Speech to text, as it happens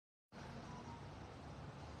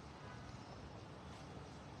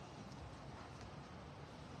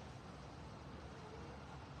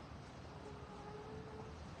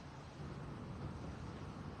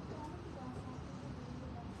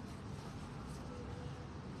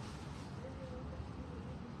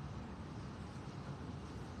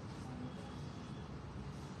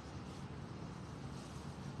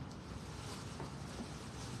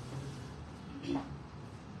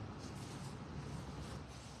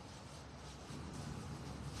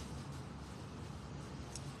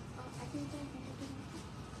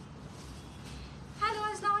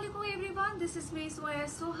this is me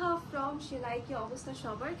Soha from সেলাই কি অবস্থা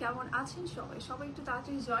সবার কেমন আছেন সবাই সবাই একটু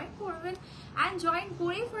তাড়াতাড়ি জয়েন করবেন এন্ড জয়েন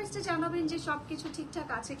করে ফার্স্টে জানাবেন যে সবকিছু ঠিকঠাক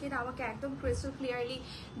আছে কিনা আমাকে একদম ক্রিস্টাল ক্লিয়ারলি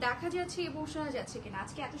দেখা যাচ্ছে এবং শোনা যাচ্ছে কিনা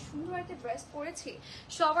আজকে এত সুন্দর একটা ড্রেস পরেছি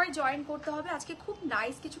সবার জয়েন করতে হবে আজকে খুব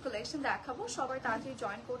নাইস কিছু কালেকশন দেখাবো সবার তাড়াতাড়ি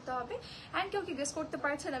জয়েন করতে হবে এন্ড কেউ কি গেস করতে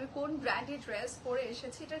পারছেন আমি কোন ব্র্যান্ডের ড্রেস পরে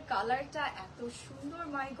এসেছি এটার কালারটা এত সুন্দর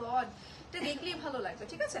মাই গড এটা দেখলেই ভালো লাগবে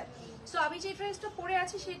ঠিক আছে সো আমি যে ড্রেসটা পরে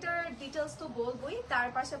আছি সেটার ডিটেইলস তো বলবোই তার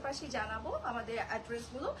পাশাপাশি জানাবো আমাদের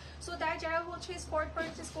অ্যাড্রেসগুলো সো তাই যারা হচ্ছে স্পট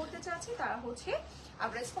পারচেজ করতে চাচ্ছে তারা হচ্ছে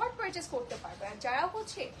আমরা স্পট পারচেজ করতে পারবো আর যারা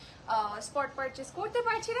হচ্ছে স্পট পারচেজ করতে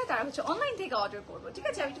পারছি না তারা হচ্ছে অনলাইন থেকে অর্ডার করবো ঠিক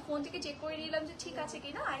আছে আমি একটু ফোন থেকে চেক করে নিলাম যে ঠিক আছে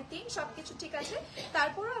কিনা আই থিঙ্ক সবকিছু ঠিক আছে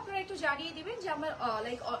তারপরেও আপনারা একটু জানিয়ে দিবেন যে আমার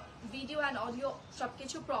লাইক ভিডিও অ্যান্ড অডিও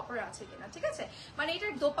সবকিছু প্রপার আছে কিনা ঠিক আছে মানে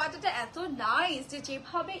এটার দোপাট্টাটা এত নাইস যে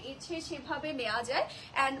যেভাবে ইচ্ছে সেভাবে নেওয়া যায়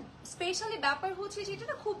অ্যান্ড স্পেশালি ব্যাপার হচ্ছে যে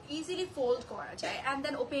এটা খুব ইজিলি ফোল্ড করা যায় অ্যান্ড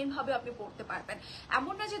দেন ওপেন ভাবে আপনি পরতে পারবেন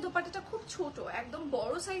এমন না যে দোপাট্টাটা খুব ছোট একদম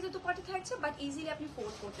বড় সাইজের দোপাট্টা থাকছে বাট ইজিলি আপনি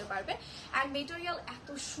ফোল্ড করতে পারবেন অ্যান্ড মেটেরিয়াল এত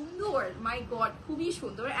সুন্দর মাই গড খুবই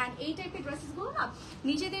সুন্দর অ্যান্ড এই টাইপের ড্রেসেস গুলো না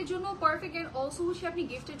নিজেদের জন্য পারফেক্ট এন্ড অলসো হচ্ছে আপনি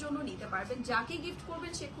গিফটের জন্য নিতে পারবেন যাকে গিফট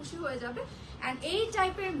করবেন সে খুশি হয়ে যাবে অ্যান্ড এই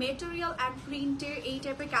টাইপের মেটেরিয়াল অ্যান্ড প্রিন্টের এই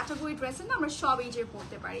টাইপের ক্যাটাগরি ড্রেসের না আমরা সব এজের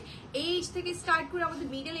পরতে পারি এইজ থেকে স্টার্ট করে আমাদের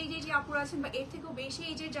মিডল এজে যে আপুরা আছেন বা এর থেকেও বেশি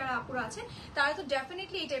এজের যারা আপুরা আছেন তারা তো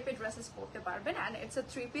ডেফিনেটলি এই টাইপের ড্রেসেস পরতে পারবেন and it's a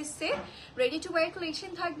 3-piece set ready to wire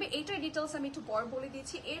collection থাকবে এটার ডিটেলস আমি একটু পর বলে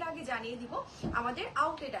দিচ্ছি এর আগে জানিয়ে দিব আমাদের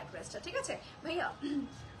আউটলেট অ্যাড্রেসটা ঠিক আছে ভাইয়া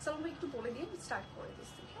সালমা একটু বলে দিয়ে স্টার্ট করে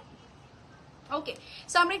দিচ্ছি ওকে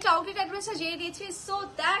সো আমরা একটা আউটলেট অ্যাড্রেসটা দিয়ে দিয়েছি সো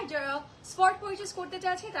দ্যাট যারা স্পট পারচেজ করতে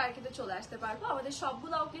চাচ্ছে তারা কিন্তু চলে আসতে পারবো আমাদের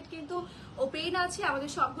সবগুলো আউটলেট কিন্তু ওপেন আছে আমাদের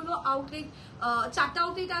সবগুলো আউটলেট 4টা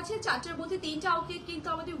আউটলেট আছে 4টার মধ্যে 3টা আউটলেট কিন্তু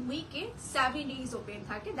আমাদের উইকে 7 ডেজ ওপেন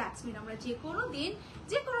থাকে দ্যাটস মিন আমরা যে কোনো দিন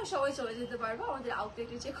যে কোনো সময় চলে যেতে পারবো আমাদের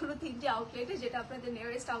আউটলেটে যে কোনো 3টে আউটলেটে যেটা আপনাদের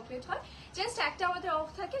নিয়ারেস্ট আউটলেট হয় জাস্ট একটা আমাদের অফ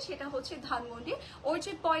থাকে সেটা হচ্ছে ধানমন্ডি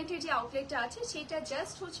অর্চিড পয়েন্টের যে আউটলেটটা আছে সেটা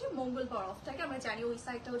জাস্ট হচ্ছে মঙ্গলবার অফ থাকে আমরা জানি ওই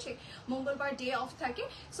সাইডটা হচ্ছে মঙ্গলবার ডে অফ থাকে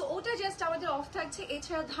সো ওটা জাস্ট আমাদের অফ থাকছে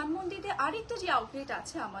এছাড়া ধানমন্ডিতে আরেকটা যে আউটলেট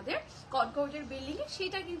আছে আমাদের কনকর্ডের বিল্ডিং এ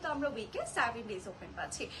সেটা কিন্তু আমরা উইকে 7 ডেজ ওপেন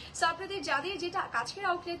পাচ্ছি সো আপনাদের যাদের যেটা কাছের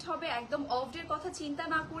আউটলেট হবে একদম অফ ডের কথা চিন্তা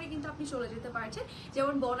না করে কিন্তু আপনি চলে যেতে পারছেন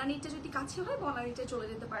যেমন বনানীটা যদি কাছে হয় বনানীতে চলে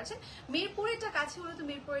যেতে পারছেন মিরপুরেরটা কাছে হলে তো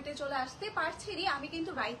মিরপুরেতে চলে আসতে পারছেনই আমি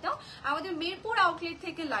কিন্তু রাইট নাও আমাদের মিরপুর আউটলেট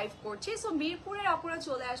থেকে লাইভ করছি সো মিরপুরের আপুরা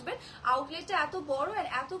চলে আসবেন আউটলেটটা এত বড় আর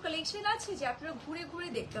এত কালেকশন আছে যে আপনারা ঘুরে ঘুরে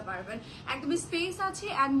দেখতে পারবেন একদমই স্পেস আছে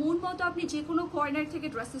অ্যান্ড মন মতো আপনি যে কোনো কর্নার থেকে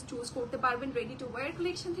ড্রেসেস চুজ করতে পারবেন রেডি টু ওয়্যার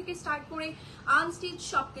কালেকশন থেকে স্টার্ট করে আনস্টিচ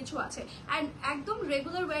সবকিছু আছে অ্যান্ড একদম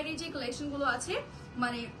রেগুলার ওয়্যারের যে কালেকশন গুলো আছে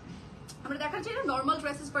মানে আমরা দেখাচ্ছি না নর্মাল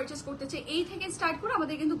ড্রেসেস পারচেস করতে চাই এই থেকে স্টার্ট করে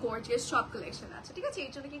আমাদের কিন্তু গর্জিয়াস সব কালেকশন আছে ঠিক আছে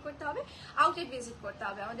এর জন্য কি করতে হবে আউটলেট ভিজিট করতে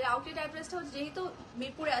হবে আমাদের আউটলেট অ্যাড্রেসটা হচ্ছে যেহেতু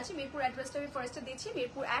মিরপুরে আছে মিরপুর অ্যাড্রেসটা আমি ফার্স্টে দিচ্ছি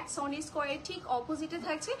মিরপুর 1 সনি স্কয়ারের ঠিক অপোজিটে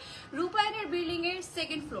থাকছে রূপায়ণের বিল্ডিং এর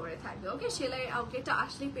 2nd ফ্লোরে থাকবে ওকে সেলাই আউটলেটটা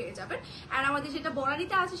আসলেই পেয়ে যাবেন আর আমাদের যেটা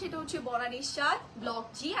বনানীতে আছে সেটা হচ্ছে Banani 7 block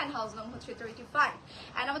G and house নং হচ্ছে 35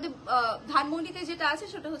 এন্ড আমাদের ধানমন্ডিতে যেটা আছে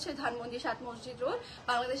সেটা হচ্ছে ধানমন্ডি সাতমসজিদ রোড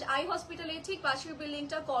বাংলাদেশ আই হসপিটালের ঠিক পাশের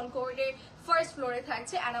বিল্ডিংটা কনকর্ডের ফার্স্ট ফ্লোরে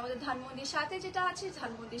থাকছে এন্ড আমাদের ধানমন্ডির সাথে যেটা আছে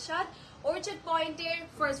ধানমন্ডি 7 অর্চিড পয়েন্টের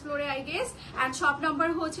ফার্স্ট ফ্লোরে I guess and shop number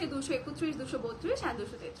হচ্ছে 231 232 এন্ড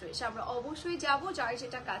 233 আমরা অবশ্যই যাব যার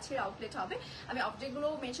যেটা কাছের আউটলেট হবে আমি আউটলেটগুলো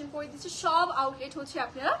মেনশন করে দিচ্ছি সব আউটলেট হচ্ছে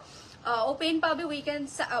আপনারা ওপেন পাবে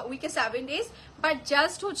উইকে 7 ডেজ বাট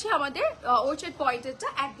জাস্ট হচ্ছে আমাদের অর্চিড পয়েন্টেরটা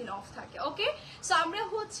একদিন অফ থাকে ওকে সো আমরা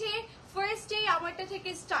হচ্ছে ফার্স্ট ডে আমারটা থেকে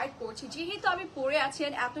স্টার্ট করছি যেহেতু আমি পরে আছি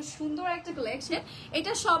এত সুন্দর একটা কালেকশন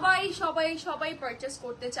এটা সবাই পারচেস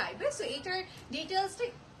করতে চাইবে সো এটার ডিটেলসটা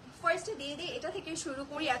ফার্স্টে দিয়ে দিই এটা থেকে শুরু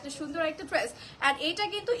করি এত সুন্দর একটা ড্রেস এন্ড এটা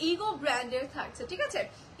কিন্তু ইগো ব্র্যান্ডের থাকছে ঠিক আছে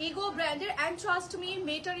ইগো ব্র্যান্ডের এন্ড ট্রাস্ট মি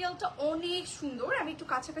মেটেরিয়ালটা অনেক সুন্দর আমি একটু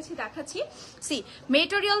কাছাকাছি দেখাচ্ছি সি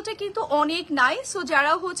মেটেরিয়ালটা কিন্তু অনেক নাইস সো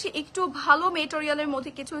যারা হচ্ছে একটু ভালো মেটেরিয়ালের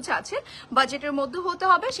মধ্যে কিছু আছে বাজেটের মধ্যে হতে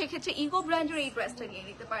হবে সেক্ষেত্রে ইগো ব্র্যান্ডের এই ড্রেসটা নিয়ে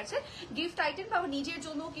নিতে পারছেন গিফট আইটেম বা নিজের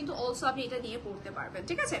জন্য কিন্তু অলসো আপনি এটা নিয়ে পড়তে পারবেন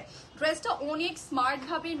ঠিক আছে ড্রেসটা অনেক স্মার্ট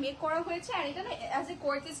ভাবে মেক করা হয়েছে আর এটা না অ্যাজ এ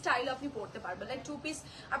কোয়ার্টি স্টাইল আপনি পড়তে পারবেন লাইক 2 পিস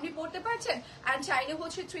আপনি পড়তে পারছেন এন্ড চাইলে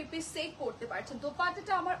হচ্ছে 3 পিস সেট করতে পারছেন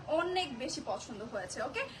দোপাট্টাটা আমার অনেক বেশি পছন্দ হয়েছে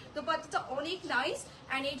ওকে দোপাট্টাটা অনেক নাইস।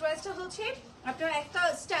 এন্ড এই ড্রেসটা হচ্ছে আপনার একটা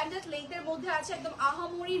স্ট্যান্ডার্ড লেন্থের মধ্যে আছে, একদম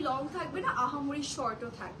আহামরি লং থাকবে না, আহামরি শর্টও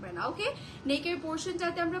থাকবে না। ওকে, নেকের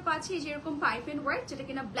পোর্শনটাতে আমরা পাচ্ছি যেরকম পাইপ এন্ড ওয়ার্ক, যেটা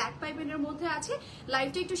কিনা ব্ল্যাক পাইপ এর মধ্যে আছে।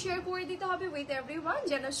 লাইভটা একটু শেয়ার করে দিতে হবে উইথ এভরিওয়ান,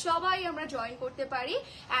 যেন সবাই আমরা জয়েন করতে পারি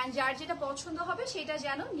এন্ড যার যেটা পছন্দ হবে সেটা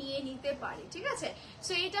যেন নিয়ে নিতে পারি, ঠিক আছে।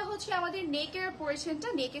 সো এটা হচ্ছে আমাদের নেকের পোর্শনটা,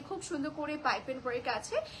 নেকে খুব সুন্দর করে পাইপ এন্ড ওয়ার্ক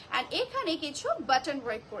আছে এন্ড এখানে কিছু বাটন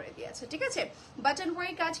ওয়ার্ক করে দিয়েছে, ঠিক আছে। বাটন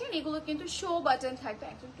ওয়ার্ক আছে, এগুলো কিন্তু শো বাটন থাকবে।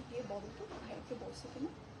 একদম একটু দিয়ে বলো তো ভাইকে বলছে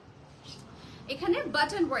কিনা। এখানে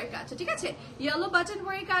বাটন ওয়ার্ক আছে, ঠিক আছে, ইয়েলো বাটন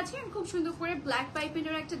ওয়ার্ক আছে, খুব সুন্দর করে ব্ল্যাক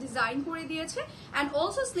পাইপিনের একটা ডিজাইন করে দিয়েছে এন্ড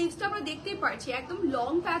অলসো স্লিভসটা আমরা দেখতেই পাচ্ছি একদম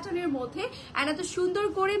লং প্যাটার্নের মধ্যে এন্ড এত সুন্দর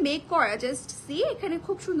করে মেক করা। জাস্ট সি, এখানে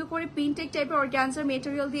খুব সুন্দর করে পিনটেক টাইপের অর্গানজার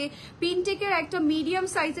মেটেরিয়াল দিয়ে পিনটেকের একটা মিডিয়াম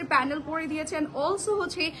সাইজের প্যানেল করে দিয়েছে এন্ড অলসো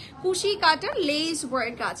হচ্ছে কুশি কাটার লেস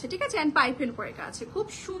ওয়ার্ক আছে, ঠিক আছে, এন্ড পাইপিন ওয়ার্ক আছে। খুব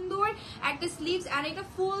সুন্দর একটা স্লিভস এন্ড এটা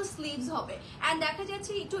ফুল স্লিভস হবে এন্ড দেখা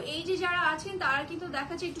যাচ্ছে একটু এই যে যারা আছেন তারা কিন্তু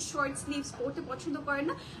দেখা যাচ্ছে একটু শর্ট স্লিভস পরতে পছন্দ করেন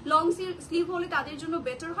না, লং স্লিভ হলে তাদের জন্য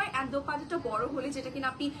বেটার হয় এন্ড দোপাট্টাটা বড় হলে যেটা কিনা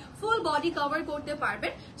আপনি ফুল বডি কভার করতে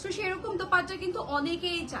পারবেন। সো সেরকম দোপাট্টা কিন্তু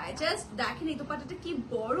অনেকেই চায়। জাস্ট দেখেন এই দোপাট্টাটা কি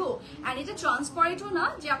বড় এন্ড এটা ট্রান্সপারেন্টও না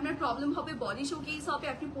যে আপনার প্রবলেম হবে, বডি শোকেস হবে,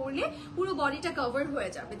 আপনি পরলে পুরো বডিটা কভার হয়ে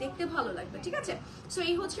যাবে, দেখতে ভালো লাগবে, ঠিক আছে। সো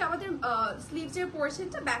এই হচ্ছে আমাদের স্লিভস এর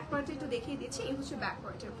পোর্শনটা। ব্যাক পার্টে একটু দেখিয়ে দিচ্ছি, এই হচ্ছে ব্যাক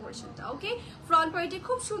পার্টের পোর্শনটা। ওকে, ফ্রন্ট পার্টে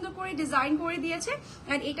খুব সুন্দর করে ডিজাইন করে দিয়েছে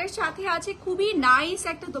এন্ড এটার সাথে আছে খুবই নাইস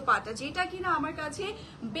একটা দোপাট্টা, যেটা কিনা আমার কাছে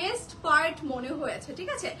বেস্ট পার্ট মনে হয়েছে, ঠিক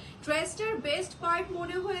আছে। ড্রেসটার বেস্ট পার্ট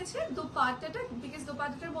মনে হয়েছে দোপাট্টাটা, বিকজ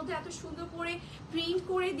দোপাট্টাটার মধ্যে এত সুন্দর করে প্রিন্ট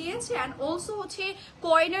করে দিয়েছে এন্ড অলসো হচ্ছে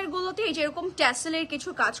কর্নার গুলোতে যেরকম ট্যাসেলের কিছু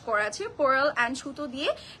কাজ করা আছে, পার্ল এন্ড সুতো দিয়ে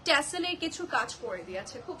ট্যাসেলের কিছু কাজ করে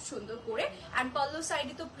দিয়েছে খুব সুন্দর করে এন্ড পাল্লো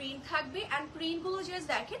সাইডে তো প্রিন্ট থাকবে এন্ড প্রিন্ট গুলো জাস্ট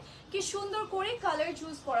দেখেন কি সুন্দর করে কালার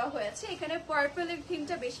চুজ করা হয়েছে। এখানে পার্পলের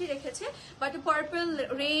থিমটা বেশি রেখেছে, but purple,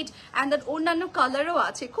 red and that অন্যান্য কালারও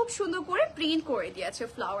আছে, খুব সুন্দর করে প্রিন্ট করে দিয়েছে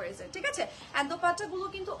ফ্লাওয়ার্স এর, ঠিক আছে। এন্ড দোপাট্টা গুলো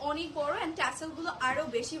কিন্তু অনেক বড় এন্ড ট্যাসেল গুলো আরো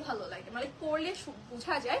বেশি ভালো লাগে, মানে পরলে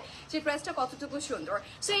বোঝা যায় যে ড্রেসটা কতটুকু সুন্দর।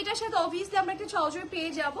 সো এটার সাথে অবভিয়াসলি আমরা একটা ট্রাউজার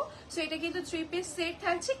পেয়ে যাব। সো এটা কিন্তু 3 পিস সেট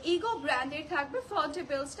থাকছে, ইগো ব্র্যান্ডের থাকবে, ফ্রন্টে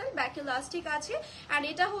বেল স্টাইল, ব্যাক ইলাস্টিক আছে এন্ড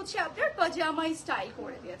এটা হচ্ছে আপনার পাজামা স্টাইল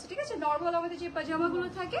করে দিয়েছে, ঠিক আছে। নরমাল আমাদের যে পাজামা গুলো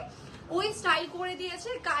থাকে ওই স্টাইল করে দিয়েছে,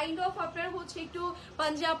 কাইন্ড অফ আপনার হচ্ছে একটু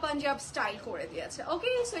পাঞ্জাব স্টাইল করে দিয়েছে। ওকে,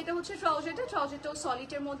 সো এটা হচ্ছে ট্রাউজারটাও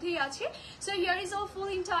সলিডের মধ্যেই আছে। So here is a full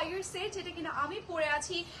entire set, যেটা কিনা আমি পরে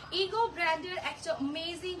আছি ইগো ব্র্যান্ডের একটা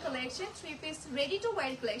amazing collection, 3 piece ready to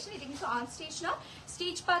wire collection. এটা কিন্তু আনস্টিচ না,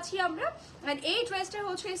 স্টিচ পাচ্ছি আমরা এন্ড এই ড্রেসটা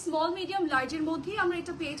হচ্ছে স্মল মিডিয়াম লার্জের মধ্যেই আমরা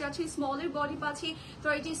এটা পেয়ে যাচ্ছি। স্মলের বডি পাচ্ছি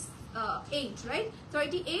 38, রাইট,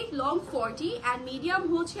 38, লং 40 এন্ড মিডিয়াম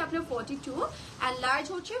হচ্ছে আপনার 42 এন্ড লার্জ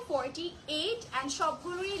হচ্ছে 48 এন্ড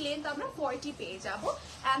সবগুলোরই লেন্থ আমরা 40 পেয়ে যাব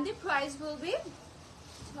and the price will be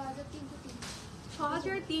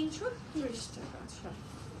 6330 টাকা। আচ্ছা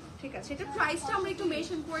ঠিক আছে, এটা প্রাইসটা আমরা একটু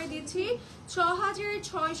মেনশন করে দিচ্ছি,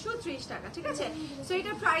 6630 টাকা, ঠিক আছে। সো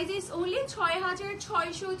এটা প্রাইস ইজ অনলি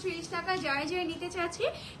 6630 টাকা। যাই যাই নিতে চাচ্ছি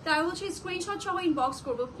তার হচ্ছে স্ক্রিনশট সহ ইনবক্স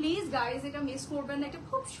করবো প্লিজ গাইজ, এটা মিস করবেন না। এটা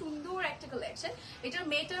খুব সুন্দর একটা কালেকশন, এটার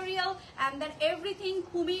মেটেরিয়াল এন্ড দেন এভরিথিং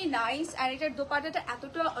খুবই নাইস আর এটার দোপাট্টাটা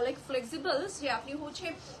এতটা লাইক ফ্লেক্সিবল যে আপনি হচ্ছে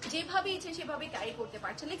যেভাবে ইচ্ছে সেভাবে ক্যারি করতে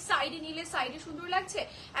পারছেন। লাইক সাইডে নিলে সাইডে সুন্দর লাগছে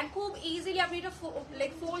এন্ড খুব ইজিলি আপনি এটা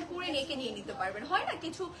লাইক ফোল্ড করে নেকে নিয়ে নিতে পারবেন। হয় না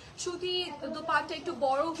কিছু সুতি দোপাট্টা একটু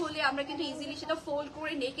বড় হলে আমরা কিন্তু ইজিলি সেটা ফোল্ড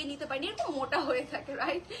করে নেকে নিতে পারি, এরকম মোটা হয়ে থাকে,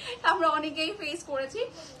 রাইট, আমরা অনেকেই ফেস করেছি।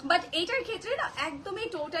 বাট এটার ক্ষেত্রে না একদমই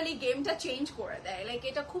টোটালি গেমটা চেঞ্জ করে দেয়। লাইক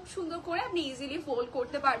এটা খুব সুন্দর করে আপনি ইজিলি ফোল্ড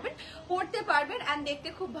করতে পারবেন, পরতে পারবেন এন্ড দেখতে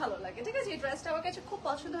খুব ভালো লাগে, ঠিক আছে। এই ড্রেসটা আমার কাছে খুব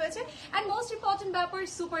পছন্দ হয়েছে এন্ড মোস্ট ইম্পর্টেন্ট ব্যাপার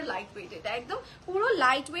সুপার লাইট ওয়েট, এটা একদম পুরো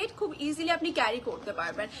লাইট ওয়েট, খুব ইজিলি আপনি ক্যারি করতে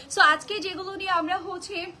পারবেন। সো আজকে যেগুলো নিয়ে আমরা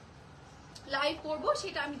হচ্ছে লাইভ করবো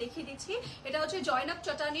সেটা আমি দেখিয়ে দিচ্ছি। এটা হচ্ছে জয়নাব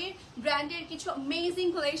চটানির ব্র্যান্ডের কিছু অ্যামেজিং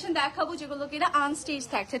কালেকশন দেখাবো যেগুলো কিনা আনস্টিচ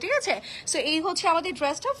থাকছে, ঠিক আছে। সো এই হচ্ছে আমাদের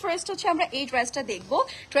ড্রেসটা। ফার্স্ট হচ্ছে আমরা এই ড্রেসটা দেখবো।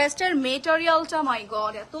 ড্রেসটার মেটেরিয়ালটা মাই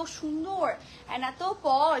গড এত সুন্দর এন্ড এত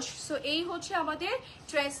পশ। সো এই হচ্ছে আমাদের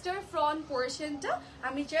ড্রেসটার ফ্রন্ট পোর্শনটা।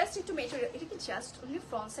 আমি জাস্ট একটু মেটেরিয়াল, এটা কি জাস্ট অনলি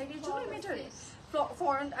ফ্রন্ট সাইডের জন্য মেটেরিয়াল,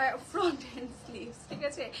 ফ্রন্ট এন্ড স্লিভস, ঠিক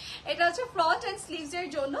আছে। এটা হচ্ছে ফ্রন্ট এন্ড স্লিভস এর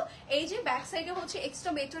জন্য। এই যে ব্যাক সাইডে হচ্ছে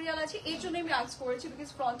এক্সট্রা মেটেরিয়াল আছে, এর জন্য আমি আস্ক করেছি বিকজ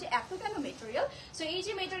ফ্রন্টে এত কেন মেটেরিয়াল। সো এই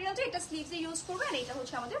যে মেটেরিয়ালটা এটা স্লিভসে ইউজ করবো আর এটা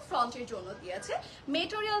হচ্ছে আমাদের ফ্রন্টের জন্য দিয়েছে।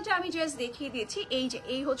 মেটেরিয়ালটা আমি জাস্ট দেখিয়ে দিয়েছি। এই যে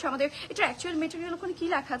এই হচ্ছে আমাদের এটা অ্যাকচুয়াল মেটেরিয়াল, ওখানে কি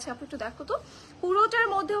লেখা আছে আপনি একটু দেখো তো। পুরোটার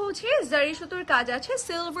মধ্যে হচ্ছে জারি সুতোর কাজ আছে,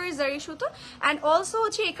 সিলভার জারি সুতো এন্ড অলসো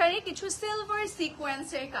হচ্ছে এখানে কিছু সিলভার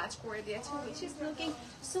সিকোয়েন্সের কাজ করে দিয়েছে, which is looking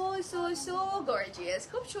so gorgeous,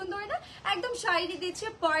 খুব সুন্দর না? একদম শাড়ি দিচ্ছে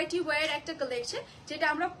পার্টি ওয়্যার একটা কালেকশন, যেটা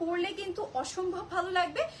আমরা পরলে কিন্তু অসম্ভব ভালো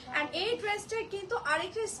লাগবে। এন্ড এই ড্রেসটার কিন্তু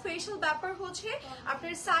আরেকটা স্পেশাল ব্যাপার হচ্ছে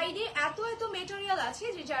আপনার সাইডে এত এত মেটেরিয়াল আছে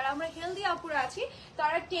যে যারা আমরা হেলদি আপুরা আছি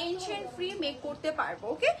তারা টেনশন ফ্রি মেক করতে পারবো।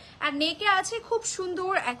 ওকে, আর নেকে আছে খুব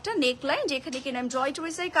সুন্দর একটা নেকলাইন, যেখানে কিনা এমব্রয়ডারি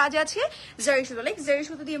টুইস্টের কাজ আছে, জারি সুতো, লাইক জারি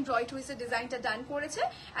সুতো দিয়ে এমব্রয়ডারি টুইস্টের ডিজাইনটা ডান করেছে।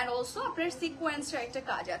 এন্ড অলসো আপনার সিকোয়েন্সের একটা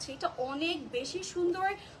কাজ আছে, এটা অনেক বেশি সুন্দর,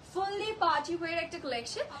 ফুললি পার্টি ওয়্যার একটা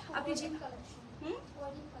কালেকশন। আপনি যে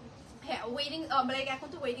হ্যাঁ ওয়েডিং, লাইক এখন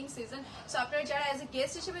তো ওয়েডিং সিজন, সো আপনারা যারা অ্যাজ এ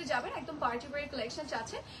গেস্ট হিসেবে যাবেন একদম পার্টি ওয়্যার কালেকশন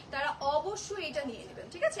চাচ্ছেন তারা অবশ্যই এটা নিয়ে নেবেন,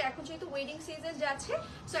 ঠিক আছে? এখন যেহেতু ওয়েডিং সিজন যাচ্ছে,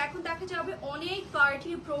 সো এখন দেখা যাবে অনেক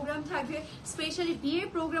পার্টি প্রোগ্রাম থাকবে, স্পেশালি বিয়ের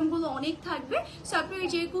প্রোগ্রামগুলো অনেক থাকবে। সো আপনি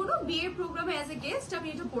যে কোনো বিয়ের প্রোগ্রামে অ্যাজ এ গেস্ট আপনি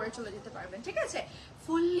এটা পরে চলে যেতে পারবেন, ঠিক আছে?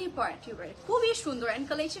 ফুললি পার্টি ওয়্যার, খুবই সুন্দর। অ্যান্ড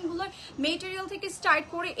কালেকশনগুলোর মেটেরিয়াল থেকে স্টার্ট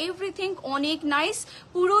করে এভরিথিং অনেক নাইস,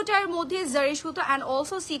 পুরোটার মধ্যে জারি সুতো অ্যান্ড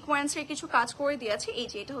অলসো সিকোয়েন্সের কিছু কাজ করে দিয়েছে। এই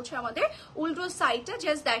যে এটা হচ্ছে আমাদের উল্টো সাইডটা,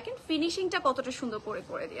 জাস্ট দেখেন ফিনিশিংটা কতটা সুন্দর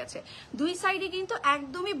করে দিয়েছে। দুই সাইডে কিন্তু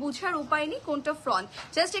একদমই বুঝার উপায় নেই কোনটা ফ্রন্ট,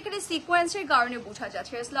 জাস্ট এখানে সিকোয়েন্সের কারণে বোঝা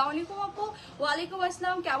যাচ্ছে। আসসালামু আলাইকুম আপু। ওয়ালাইকুম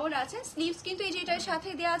আসসালাম, কেমন আছেন? স্লিভস কিন্তু এই যে এটার সাথে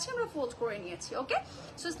দেওয়া আছে, আমরা ফোল্ড করে নিয়েছি। ওকে,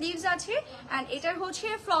 সো স্লিভস আছে অ্যান্ড এটার হচ্ছে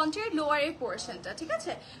ফ্রন্টের লোয়ারের পোর্শনটা, ঠিক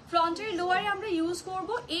আছে? ফ্রন্টের লোয়ারে আমরা ইউজ করব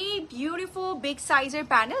এই বিউটিফুল বিগ সাইজের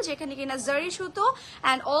প্যানেল, যেখানে কিনা জারি সুতো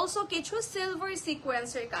অ্যান্ড অলসো কিছু সিলভার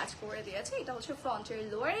সিকোয়েন্সের কাজ করে দিয়েছে। এটা হচ্ছে ফ্রন্টের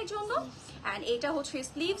লোয়ারের জন্য অ্যান্ড এটা হচ্ছে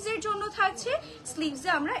স্লিভস এর জন্য থাকছে। স্লিভসে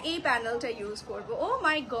আমরা এই প্যানেলটা ইউজ করব। ও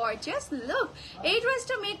মাই গর্জিয়াস লুক, এই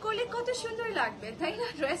ড্রেসটা মেক করলে কত সুন্দর লাগবে, তাই না?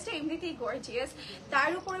 ড্রেসটা এমনিতেই গর্জিয়াস,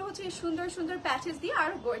 তার উপরে হচ্ছে সুন্দর সুন্দর প্যাচেস দিয়ে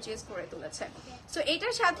আরো গর্জিয়াস করে তুলেছে। সো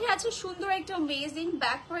এটার সাথে আছে সুন্দর একটা অ্যামেজিং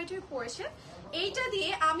ব্যাক পার্টের পোর্শন। এইটা দিয়ে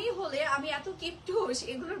আমি হলে, আমি এত কিপটুস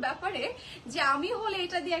এগুলোর ব্যাপারে, যে আমি হলে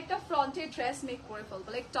এটা দিয়ে একটা ফ্রন্টের ড্রেস মেক করে ফেলবো,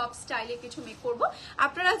 লাইক টপ স্টাইলে কিছু মেক করব।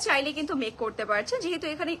 আপনারা চাইলে কিন্তু মেক করতে পারছেন, যেহেতু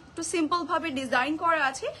এখানে একটু সিম্পল ভাবে ডিজাইন করা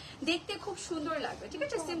আছে, দেখতে খুব সুন্দর লাগবে, ঠিক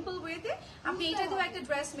আছে? সিম্পল ওয়েতে আপনি এটা দিয়ে একটা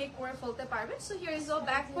ড্রেস মেক করে ফেলতে পারবেন। So here is the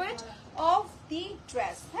back part of the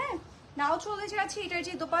dress. হ্যাঁ, নাও চলে যাচ্ছি এটার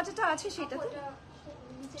যে দোপাট্টাটা আছে সেটাতে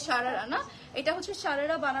শারারা, না এটা হচ্ছে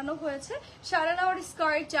শারারা বানানো হয়েছে। শারারা আর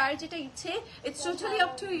স্কার্ট যার যেটা ইচ্ছে, it's totally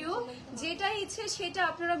up to you, যেটা ইচ্ছে সেটা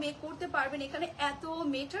আপনারা মেক করতে পারবেন। এখানে এত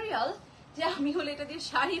মেটেরিয়াল যে আমি হলে এটা দিয়ে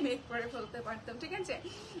শাড়ি মেক করে ফেলতে পারতাম, ঠিক আছে?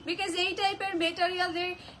 বিকজ এই টাইপের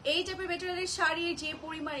মেটেরিয়ালের শাড়ি যে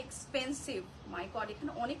পরিমাণ এক্সপেন্সিভ, মাই গড,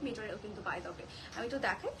 এখানে অনেক মেটেরিয়াল কিন্তু বাই দ্য ওয়ে আমি তো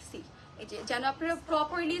দেখাচ্ছি। এই যে যেন আপনারা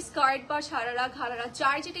প্রপারলি স্কার্ট বা শারারা ঘাড়ারা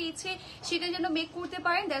যার যেটা ইচ্ছে সেটা যেন মেক করতে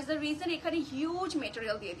পারেন, দ্যাটস দ্য রিজন এখানে হিউজ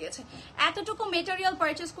মেটেরিয়াল দিয়ে দিয়েছে। এতটুকু মেটেরিয়াল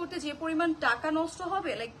পারচেস করতে যে পরিমাণ টাকা নষ্ট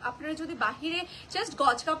হবে, লাইক আপনারা যদি বাহিরে জাস্ট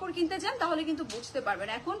গজ কাপড় কিনতে যান তাহলে কিন্তু বুঝতে পারবেন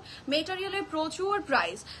এখন মেটেরিয়ালের প্রচুর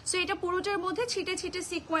প্রাইস। সো এটা পুরোটার মধ্যে ছিটে ছিটে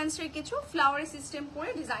সিকোয়েন্সের কিছু ফ্লাওয়ার সিস্টেম করে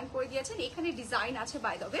ডিজাইন করে দিয়েছেন। এখানে ডিজাইন আছে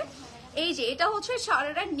বাই দ্য ওয়ে। এই যে এটা হচ্ছে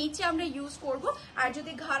শারারার নিচে আমরা ইউজ করব, আর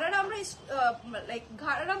যদি ঘাড়ারা আমরা লাইক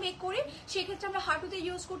ঘাড়ারা মেক করি সেক্ষেত্রে আমরা হাঁটুতে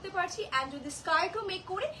ইউজ করতে পারছি, আর যদি স্কার্টও মেক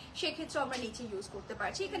করি সেক্ষেত্রে আমরা নিচে ইউজ করতে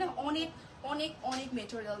পারছি। এখানে অনেক অনেক অনেক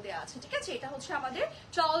মেটেরিয়াল দেওয়া আছে, ঠিক আছে? এটা হচ্ছে আমাদের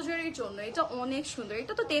ট্রাউজারের জন্য, এটা অনেক সুন্দর।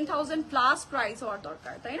 এটা তো 10,000 প্লাস প্রাইস হওয়ার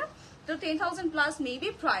দরকার, তাই না? তো 10,000 প্লাস মেবি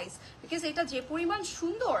প্রাইস, বিকজ এটা যে পরিমাণ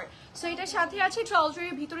সুন্দর। সো এটার সাথে আছে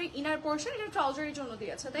ট্রাউজারের ভিতরে ইনার পোর্শন, এটা ট্রাউজারের জন্য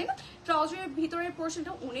দিয়েছে, তাই না? ট্রাউজারের ভিতরের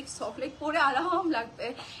পোর্শনটা অনেক সফট, লাইক পরে আরাম লাগবে।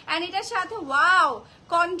 এন্ড এটার সাথে ওয়াও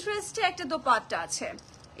কন্ট্রাস্টে একটা দোপাট্টা আছে,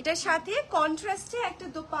 এটার সাথে কন্ট্রাস্টে একটা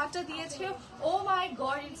দোপাট্টা দিয়েছে। ও মাই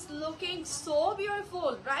god, it's looking so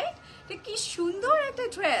beautiful, right? কি সুন্দর একটা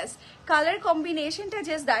ড্রেস, কালার কম্বিনেশনটা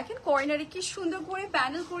জাস্ট দেখেন, কর্নারে কি সুন্দর করে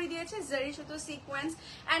প্যানেল করে দিয়েছে, জারি সুতো সিকোয়েন্স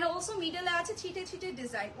এন্ড অলসো মিডলে আছে ছিটে ছিটে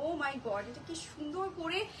ডিজাইন। ও মাই গড, এটা কি সুন্দর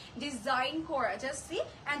করে ডিজাইন করা, জাস্ট সি।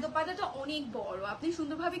 এন্ড দোপাট্টাটা অনেক বড়, আপনি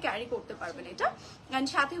সুন্দরভাবে ক্যারি করতে পারবেন এটা। এন্ড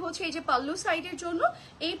সাথে হচ্ছে এই যে পাল্লু সাইডের জন্য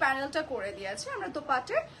এই প্যানেলটা করে দিয়েছে। আমরা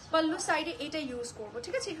দোপাট্টার পাল্লু সাইডে এটা ইউজ করবো,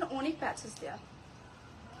 ঠিক আছে? এখানে অনেক প্যাচেস দেয়া,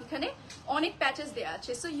 এখানে অনেক প্যাচেস দেয়া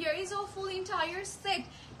আছে। So here is a full entire set.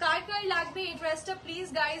 কার কার লাগবে এই ড্রেসটা প্লিজ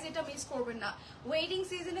গাইজ এটা মিস করবেন না। ওয়েডিং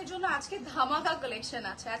সিজনের জন্য আজকে ধামাকা কালেকশন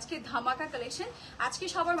আছে, আজকে ধামাকা কালেকশন। আজকে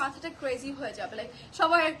সবার মাথাটা ক্রেজি হয়ে যাবে, লাইক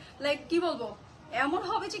সবার লাইক কি বলবো, এমন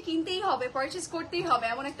হবে যে কিনতেই হবে, পারচেজ করতেই হবে,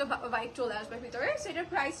 এমন একটা ভাইব চলে আসবে ভিতরে। সেটার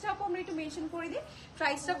প্রাইসটা আমরা একটু মেনশন করে দিই,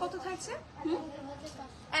 প্রাইসটা কত থাকছে?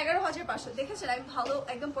 11,500 দেখেছেন আমি ভালো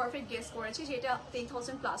একদম পারফেক্ট গেস করেছি যে এটা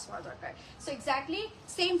 10,000 প্লাস হওয়া দরকার সো এক্স্যাক্টলি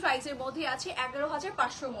সেম প্রাইসের মধ্যে আছে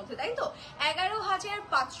 11,500 মধ্যে তাই তো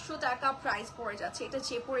 11,500 টাকা প্রাইস পড়ে যাচ্ছে এটা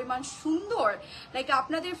যে পরিমাণ সুন্দর লাইক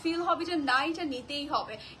আপনাদের ফিল হবে যে না এটা নিতেই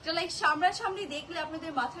হবে এটা লাইক সামনাসামনি দেখলে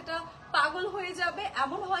আপনাদের মাথাটা পাগল হয়ে যাবে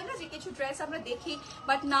এমন হয় না যে কিছু ড্রেস আমরা দেখি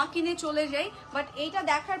বাট না কিনে চলে যাই বাট এইটা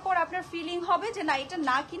দেখার পর আপনার ফিলিং হবে যে না এটা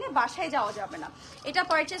না কিনে বাসায় যাওয়া যাবে না এটা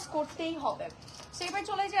পারচেস করতেই হবে এবার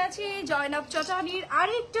চলে যাচ্ছি জয়নাব চটানির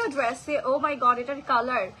আরেকটা ড্রেসে ও মাই গড এটার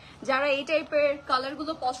কালার যারা এই টাইপের কালার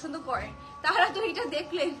গুলো পছন্দ করেন তারা তো এটা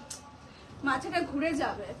দেখলে মাথাটা ঘুরে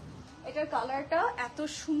যাবে এটার কালারটা এত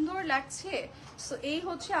সুন্দর লাগছে সো এই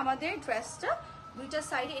হচ্ছে আমাদের ড্রেসটা দুইটা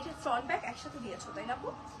সাইডে এটা ফ্রন্ট ব্যাক একসাথে দিয়েছো তাই না আপু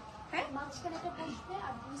হ্যাঁ মাঝখানে একটা বসবে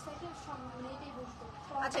আর দুই সাইডে সামনে এটাই বসবে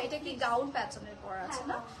আচ্ছা এটা কি গাউন প্যাটার্নের পর আছে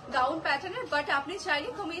না গাউন প্যাটার্নের বাট আপনি চাইলে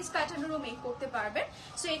কামিজ প্যাটার্নেরও মেক করতে পারবেন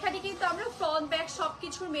সো এখানে কিন্তু আমরা ফ্রন্ট ব্যাক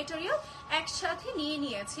সবকিছুর মেটেরিয়াল একসাথে নিয়ে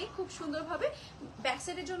নিয়েছি খুব সুন্দরভাবে ব্যাক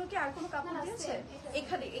সাইডের জন্য কি আর কোনো কাপড় দিয়েছে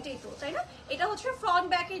এখানে এটাই তো তাই না এটা হচ্ছে ফ্রন্ট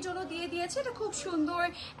ব্যাকের জন্য দিয়ে দিয়েছে এটা খুব সুন্দর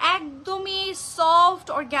একদমই সফট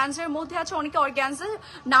অর্গানজার মধ্যে আছে অনেকে অর্গানজা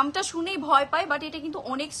নামটা শুনেই ভয় পায় বাট এটা কিন্তু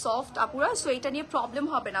অনেক সফট আপুরা সো এটা নিয়ে প্রবলেম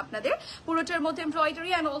হবে না আপনাদের পুরোটার মধ্যে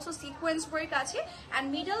embroidery and also sequence work আছে এন্ড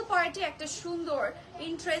মিডল পার্টে একটা সুন্দর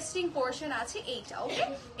ইন্টারেস্টিং পোরশন আছে এইটা ওকে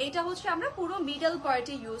এটা হচ্ছে আমরা পুরো মিডল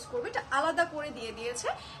পার্টে ইউজ করব এটা আলাদা করে দিয়ে দিয়েছে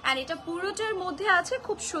এন্ড এটা পুরোটার মধ্যে আছে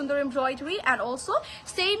খুব সুন্দর এমব্রয়ডারি এন্ড অলসো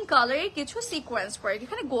সেম কালারের কিছু সিকোয়েন্স ওয়ার্ক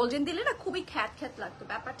এখানে গোল্ডেন দিলে না খুবই খ্যাত খ্যাত লাগতো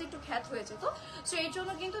ব্যাপারটা একটু খ্যাত হয়েছে তো সো এর জন্য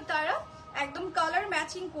কিন্তু তারা একদম কালার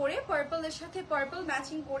ম্যাচিং করে পার্পলের সাথে পার্পল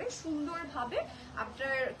ম্যাচিং করে সুন্দরভাবে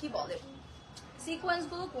আপনার কি বলে সিকোয়েন্স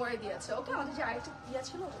গুলো করে দিয়েছে ওকে আমাদের যে আরেকটা ইয়া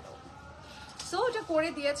ছিল ওটা সো এটা করে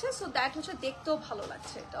দিয়েছে সো দ্যাট হচ্ছে দেখতেও ভালো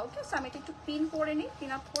লাগছে এটা ওকে সো আমি এটা একটু পিন করে নিই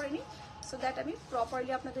পিন আপ করে নিই সো দ্যাট আমি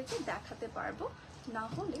প্রপারলি আপনাদেরকে দেখাতে পারবো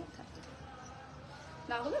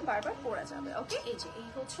না হলে বারবার পড়া যাবে ওকে এই যে এই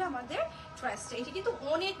হচ্ছে আমাদের ড্রেসটা এটা কিন্তু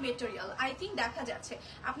অনেক মেটেরিয়াল আই থিঙ্ক দেখা যাচ্ছে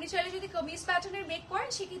আপনি চাইলে যদি কামিজ প্যাটার্নের মেক করেন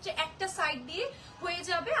সেক্ষেত্রে একটা সাইড দিয়ে হয়ে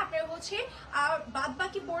যাবে আপনার হচ্ছে আর বাদ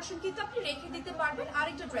বাকি পোর্শন কিন্তু আপনি রেখে দিতে পারবেন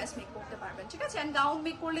আরেকটা ড্রেস মেক করতে পারবেন ঠিক আছে এন্ড গাউন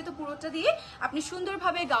মেক করলে তো পুরোটা দিয়ে আপনি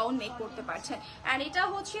সুন্দরভাবে গাউন মেক করতে পারছেন এন্ড এটা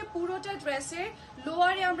হচ্ছে পুরোটা ড্রেসের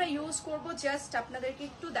লোয়ারে আমরা ইউজ করব জাস্ট আপনাদেরকে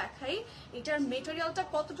একটু দেখাই এটার মেটেরিয়ালটা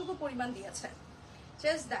কতটুকু পরিমাণ দিয়েছে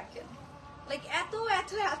জাস্ট দেখেন লাইক এত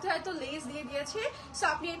এত এত এত লেস দিয়ে দিয়েছে সো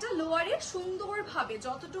আপনি এটা লোয়ারে সুন্দরভাবে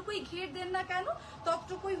যতটুকুই ঘের দেন না কেন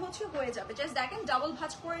ততটুকুই হচ্ছে হয়ে যাবে জাস্ট দেখেন ডাবল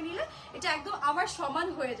ভাঁজ করে নিলে এটা একদম আবার সমান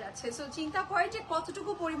হয়ে যাচ্ছে সো চিন্তা করে যে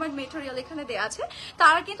কতটুকু পরিমাণ মেটেরিয়াল এখানে দেওয়া আছে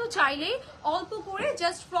তারা কিন্তু চাইলেই অল্প করে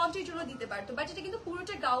জাস্ট ফ্রন্টের জন্য দিতে পারতো বাট এটা কিন্তু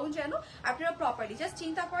পুরোটা গাউন যেন আপনারা প্রপারলি জাস্ট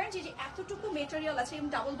চিন্তা করেন যে এতটুকু মেটেরিয়াল আছে আমি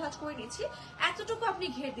ডাবল ভাঁজ করে নিচ্ছি এতটুকু আপনি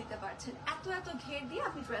ঘের দিতে পারছেন এত এত ঘের দিয়ে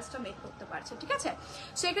আপনি ড্রেসটা মেক করতে পারছেন ঠিক আছে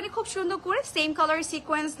সো এখানে খুব সুন্দর করে সেম কালার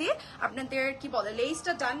সিকোয়েন্স দিয়ে আপনাদের কি বলে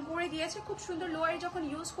লেসটা ডান করে দিয়েছে খুব সুন্দর লোয়ারে যখন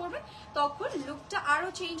ইউজ করবেন তখন লুকটা আরো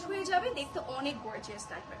চেঞ্জ হয়ে যাবে দেখতে অনেক গর্জিয়াস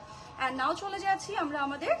লাগবে এন্ড নাও চলে যাচ্ছি আমরা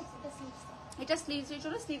আমাদের এটা স্লিভস এর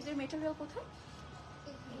জন্য স্লিভস এর মেটেরিয়াল কোথায়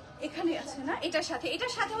এখানে আছে না এটার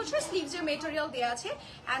সাথে হচ্ছে স্লিভস এর মেটেরিয়াল দেয়া আছে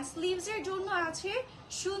এন্ড স্লিভস এর জন্য আছে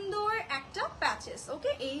সুন্দর একটা প্যাচেস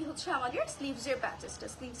ওকে এই হচ্ছে আমাদের স্লিভস এর প্যাচেসটা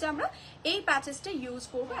স্লিভসে আমরা এই প্যাচেসটা ইউজ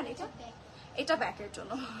করবো আর এটা ব্যাকের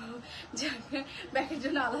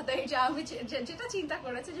জন্য আলাদা এটা আমি যেটা চিন্তা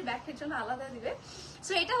করেছি যে ব্যাকের জন্য আলাদা দিবে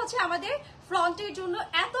সো এটা হচ্ছে আমাদের ফ্রন্টের জন্য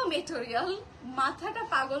এত মেটেরিয়াল মাথাটা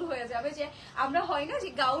পাগল হয়ে যাবে যে আমরা হয় না যে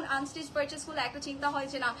গাউন আনস্টিচ পারচেস করলে একটা চিন্তা হয়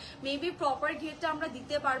যে না মেবি প্রপার ঘেরটা আমরা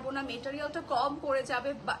দিতে পারবো না মেটেরিয়ালটা কম পড়ে যাবে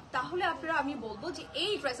তাহলে আপনারা আমি বলবো যে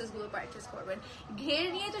এই ড্রেসেস গুলো পারচেস করবেন ঘের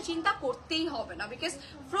নিয়ে তো চিন্তা করতেই হবে না বিকজ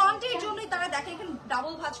ফ্রন্টের জন্যই তারা দেখে এখানে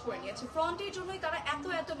ডাবল ভাঁজ করে নিয়েছে ফ্রন্টের জন্যই তারা এত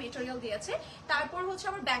এত মেটেরিয়াল দিয়েছে তারপর হচ্ছে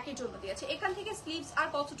আবার ব্যাকের জন্য দিয়েছে এখান থেকে স্লিভস আর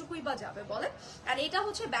কতটুকুই বা যাবে বলে আর এটা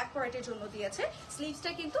হচ্ছে ব্যাক পার্টের জন্য দিয়েছে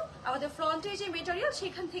স্লিভসটা কিন্তু আমাদের ফ্রন্টের যে মেটেরিয়াল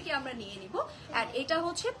সেখান থেকে আমরা নিয়ে নিব আর এটা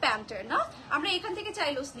হচ্ছে প্যান্টের না আমরা এখান থেকে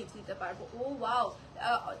চাইলেও স্লিভস নিতে পারবো ও ওয়াও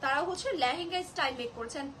তারা হচ্ছে লেহেঙ্গা স্টাইল মেক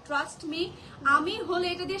করছেন ট্রাস্ট মি আমি হলে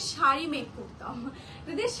এটা দিয়ে শাড়ি মেক করতাম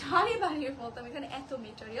এটা দিয়ে শাড়ি বানিয়ে ফেলতাম এখানে এত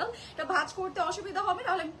মেটেরিয়াল এটা ভাঁজ করতে অসুবিধা হবে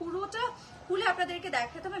নাহলে আমি পুরোটা খুলে আপনাদেরকে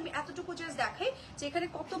দেখাতাম আমি এতটুকু জাস্ট দেখাই যে এখানে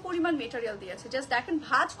কত পরিমাণ মেটেরিয়াল দিয়েছে জাস্ট দেখেন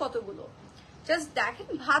ভাঁজ কতগুলো জাস্ট দেখেন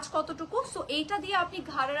ভাঁজ কতটুকু সো এইটা দিয়ে আপনি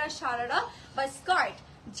ঘাড়ারা সারারা বা স্কার্ট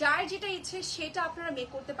যার যেটা ইচ্ছে সেটা আপনারা মেক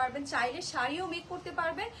করতে পারবেন চাইলে শাড়িও মেক করতে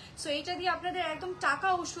পারবেন সো এটা দিয়ে আপনাদের একদম টাকা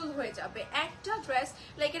উসুল হয়ে যাবে একটা ড্রেস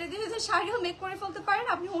লাইক এটা দিয়ে যদি শাড়িও মেক করে ফেলতে পারেন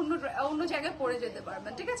আপনি অন্য জায়গায় পরে যেতে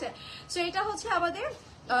পারবেন ঠিক আছে সো এটা হচ্ছে আমাদের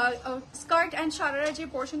স্কার্ট অ্যান্ড শারারার যে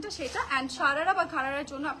পোর্শনটা সেটা অ্যান্ড শারারা বা ঘাড়ারার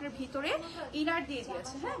জন্য আপনার ভিতরে ইনার দিয়ে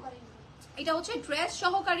দিয়েছে হ্যাঁ এটা হচ্ছে ড্রেস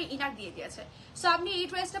সহকারী ইনার দিয়ে দিয়েছে। সো আপনি এই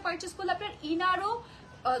ড্রেসটা পারচেস করলে আপনার ইনারও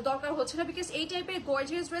দরকার হচ্ছে না, বিকজ এই টাইপের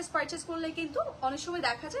গর্জিয়াস ড্রেস পারচেস করলে কিন্তু অনেক সময়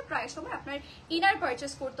দেখা যায় প্রায় সময় আপনার ইনার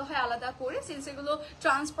পারচেস করতে হয় আলাদা করে, সিন্স এগুলো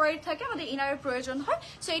ট্রান্সপারেন্ট থাকে আমাদের ইনারের প্রয়োজন হয়।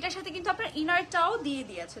 সো এটার সাথে কিন্তু আপনার ইনারটাও দিয়ে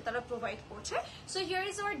দিয়েছে, তারা প্রোভাইড করছে। So here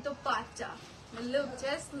is our dupatta, look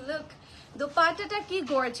just look, দোপাট্টাটা কি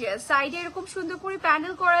গর্জিয়াস, সাইডে এরকম সুন্দর করে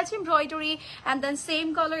প্যানেল করা আছে এমব্রয়ডারি, এন্ড দেন সেম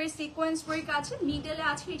কালারের সিকোয়েন্স ওয়ার্ক আছে, মিডলে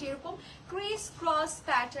আছে যেরকম ক্রিস ক্রস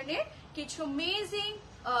প্যাটার্নের কিছু অ্যামেজিং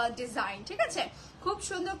ডিজাইন, ঠিক আছে? খুব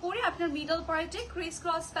সুন্দর করে আপনার মিডল পার্টে ক্রিস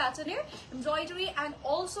ক্রস প্যাটার্নের এমব্রয়ডারি এন্ড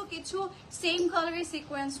অলসো কিছু সেম কালারের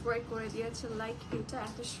সিকোয়েন্স ওয়ার্ক করে দিয়েছে। লাইক এটা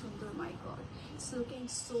এত সুন্দর, মাই god, it's looking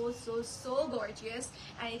so so so gorgeous.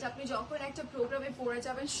 And এটা আপনি যখন একটা প্রোগ্রামে পরে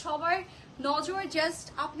যাবেন সবার নজর জাস্ট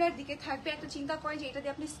আপনার দিকে থাকবে। একটা চিন্তা করেন যে এটা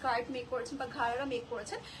দিয়ে আপনি স্কার্ট মেক করেছেন বা ঘাড়া মেক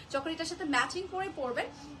করেছেন, যখন এটার সাথে ম্যাচিং করে পরবেন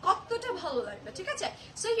কতটা ভালো লাগবে, ঠিক আছে?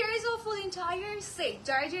 So here is a full entire set.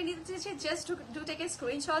 যারা যারা নিতে চাইছে just do take a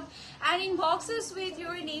screenshot and inboxes with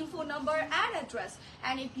your name, phone number and address,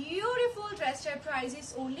 and a beautiful dress type price is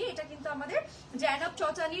only, এটা কিন্তু আমাদের জাইনাব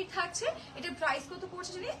চটানির থাকছে। এটা প্রাইস কত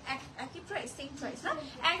পড়ছে জানি? একই প্রাইস, সেম প্রাইস না,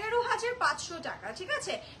 11,500 টাকা, ঠিক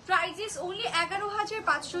আছে? প্রাইস ইজ only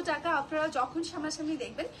 11,500 টাকা। আপনারা যখন সামনাসামনি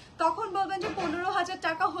দেখবেন তখন বলবেন যে 15,000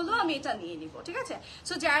 টাকা হলো, আমি এটা নিয়ে নিব, ঠিক আছে?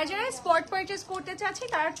 সো যারা যারা স্পট পারচেস করতে চাচ্ছি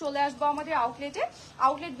তারা চলে আসবো আমাদের আউটলেটে।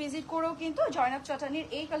 আউটলেট ভিজিট করেও কিন্তু জয়নাব চটানির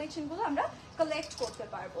এই কালেকশনগুলো আমরা কালেক্ট করতে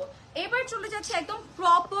পারবো। এবার চলে যাচ্ছে একদম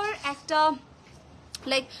প্রপার একটা,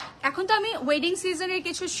 লাইক এখন তো আমি ওয়েডিং সিজনের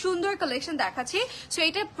কিছু সুন্দর কালেকশন দেখাচ্ছি। সো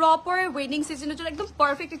এটা প্রপার ওয়েডিং সিজনের জন্য একদম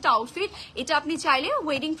পারফেক্ট একটা আউটফিট। এটা আপনি চাইলে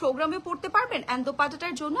ওয়েডিং প্রোগ্রামে পড়তে পারবেন, এন্ড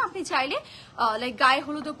দোপাট্টাটার জন্য আপনি চাইলে লাইক গায়ে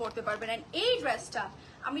হলুদও পড়তে পারবেন। এন্ড এই ড্রেসটা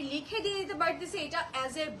আমি লিখে দিয়ে দিতে পারতেছি, এটা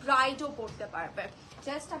অ্যাজ এ ব্রাইডও পড়তে পারবে।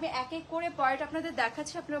 জাস্ট আমি এক এক করে পার্ট আপনাদের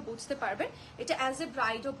দেখাচ্ছি, আপনারা বুঝতে পারবেন এটা অ্যাজ এ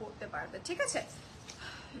ব্রাইডও পড়তে পারবে, ঠিক আছে?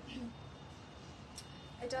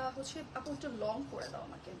 এটা হচ্ছে আপু একটু লং করে দাও,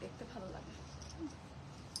 আমাকে দেখতে ভালো লাগে।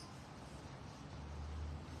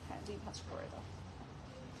 হ্যাঁ, 2 ভাঁজ করে দাও।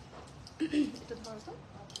 এটা ধরো তো,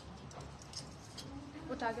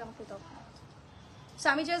 ওটা আগে আমাকে দাও। সো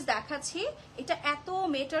আমি জাস্ট দেখাচ্ছি, এটা এত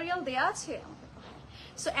মেটেরিয়াল দেয়া আছে,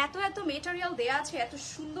 সো এত এত মেটেরিয়াল দেয়া আছে, এত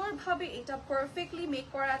সুন্দরভাবে এটা পারফেক্টলি মেক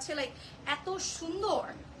করা আছে, লাইক এত সুন্দর।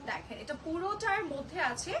 দেখেন এটা পুরোটার মধ্যে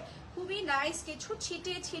আছে খুবই নাইস কিছু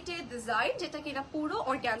ছিটে ছিটে ডিজাইন, যেটা কিনা পুরো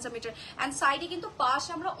অর্গানজা মেটেরিয়াল, এন্ড সাইডে কিন্তু পাশ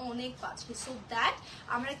আমরা অনেক পাচ্ছি, সো দ্যাট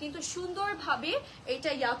আমরা কিন্তু সুন্দরভাবে এটা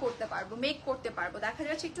করতে পারবো, মেক করতে পারবো। দেখা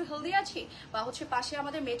যাচ্ছে একটু হেলদি আছি বা হচ্ছে পাশে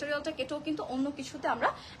আমাদের মেটেরিয়ালটা কেটেও কিন্তু অন্য কিছুতে আমরা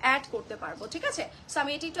অ্যাড করতে পারবো, ঠিক আছে? সো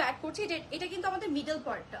আমি এটা একটু অ্যাড করছি। এটা কিন্তু আমাদের মিডল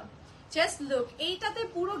পার্টটা, জাস্ট লুক, এইটাতে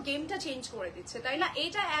পুরো গেমটা চেঞ্জ করে দিচ্ছে, তাই না?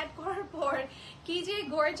 এটা অ্যাড করার পর কি যে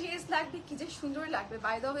গর্জিয়াস লাগবে, কি যে সুন্দর লাগবে।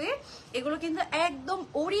 বাই দ্য ওয়ে এগুলো কিন্তু একদম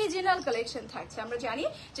অরিজিনাল কালেকশন থাকছে। আমরা জানি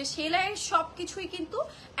যে সেলাইয়ের সবকিছুই কিন্তু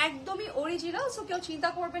একদমই অরিজিনাল, সো কেউ চিন্তা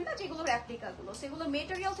করবেন না যেগুলো রেপ্লিকা গুলো, সেগুলো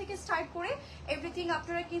মেটেরিয়াল থেকে স্টার্ট করে এভরিথিং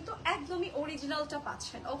আপনারা কিন্তু একদমই অরিজিনালটা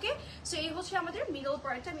পাচ্ছেন। ওকে, সো এই হচ্ছে আমাদের মিডল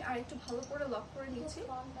পার্টটা। আমি আরেকটু ভালো করে লক করে নিচ্ছি।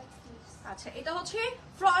 আচ্ছা, এটা হচ্ছে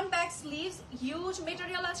front back sleeves, huge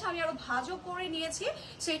material আছে, আমি আরো ভাঁজও করে নিয়েছি।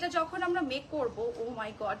 সেটা যখন আমরা মেক করব, ও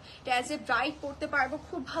মাই গড, এটা অ্যাজ এ ব্রাইড পড়তে পারবো,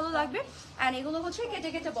 খুব ভালো লাগবে। এন্ড এগুলো হচ্ছে কেটে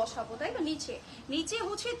কেটে বসাবো, তাই তো? নিচে নিচে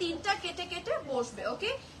হচ্ছে 3টা কেটে কেটে বসবে।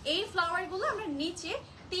 ওকে, এই ফ্লাওয়ার গুলো আমরা নিচে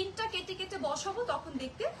 3টা কেটে কেটে বসাবো, তখন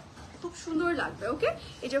দেখতে খুব সুন্দর লাগবে। ওকে,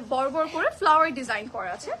 এটা বড় বড় করে ফ্লাওয়ার ডিজাইন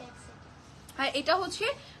করা আছে। হ্যাঁ, এটা হচ্ছে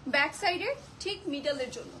ব্যাক সাইডের ঠিক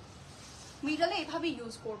মিডলের জন্য, মিডলে এভাবে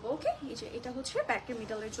ইউজ করবো। ওকে, এই যে এটা হচ্ছে ব্যাকের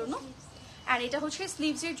মিডলের জন্য, আর এটা হচ্ছে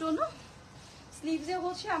স্লিভস এর জন্য। স্লিভসে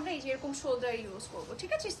হচ্ছে আমরা এই যে এরকম শোল্ডার ইউজ করবো,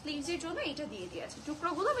 ঠিক আছে? স্লিভস এর জন্য এটা দিয়ে দিয়েছে,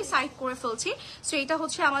 টুকরোগুলো আমি সাইড করে ফেলছি। সো এটা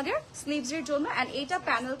হচ্ছে আমাদের স্লিভস এর জন্য, এন্ড এটা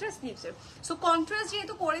প্যানেলটা স্লিভস এর। সো কন্ট্রাস্ট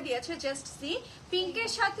যেহেতু করে দিয়েছে, জাস্ট সি,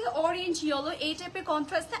 পিঙ্কের সাথে অরেঞ্জ ইয়েলো এই টাইপের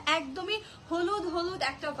কন্ট্রাস্টটা একদমই হলুদ হলুদ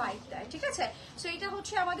একটা ভাইব দেয়, ঠিক আছে? সো এটা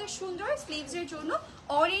হচ্ছে আমাদের সুন্দর স্লিভস এর জন্য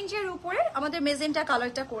অরেঞ্জের উপরে আমাদের মেজেন্টা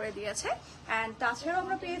কালারটা করে দিয়েছে। এন্ড তাছাড়াও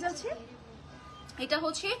আমরা পেয়ে যাচ্ছি এটা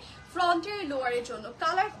হচ্ছে ফ্রন্টের লোয়ারের জন্য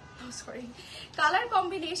কালার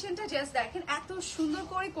কম্বিনেশনটা জাস্ট দেখেন, এত সুন্দর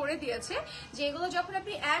করে করে দিয়েছে যে এগুলো যখন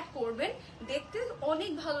আপনি অ্যাড করবেন দেখতে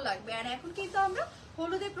অনেক ভালো লাগবে। আর এখন কিন্তু আমরা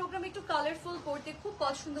হলুদের প্রোগ্রাম একটু কালারফুল করতে খুব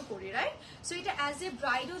পছন্দ করি, রাইট? সো এটা অ্যাজ এ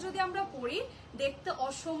ব্রাইডও যদি আমরা পরি দেখতে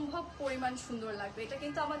অসম্ভব পরিমাণ সুন্দর লাগবে। এটা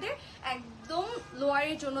কিন্তু আমাদের একদম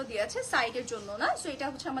লোয়ারের জন্য দিয়েছে, সাইডের জন্য না। সো এটা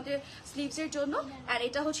হচ্ছে আমাদের স্লিভস এর জন্য, আর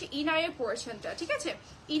এটা হচ্ছে ইনারের পোর্শনটা, ঠিক আছে?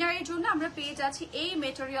 ইনারের জন্য আমরা পেয়ে যাচ্ছি এই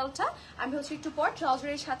মেটেরিয়ালটা। আমি হচ্ছে একটু পর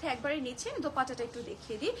ট্রাউজারের সাথে একবারে নিচ্ছি। দোপাট্টাটা একটু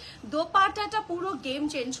দেখিয়ে দিই, দোপাট্টাটা পুরো গেম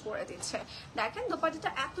চেঞ্জ করে দিচ্ছে। দেখেন দোপাট্টাটা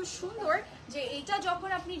এত সুন্দর যে এটা যখন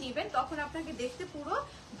আপনি নেবেন তখন আপনাকে দেখতে পুরো পুরো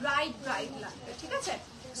ব্রাইট ব্রাইট লাগবে, ঠিক আছে?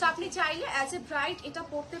 সো আপনি চাইলে অ্যাজ এ ব্রাইট এটা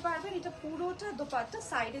পরতে পারবেন। এটা পুরোটা দোপাট্টা,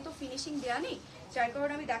 সাইডে তো ফিনিশিং দেওয়া নেই, যার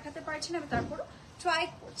কারণে আমি দেখাতে পারছি না, আমি তারপরও ট্রাই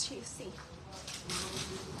করছি। সি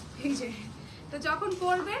এই যে, তো যখন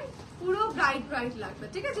করবেন পুরো ব্রাইট ব্রাইট লাগবে,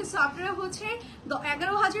 ঠিক আছে? সো আপনারা হচ্ছে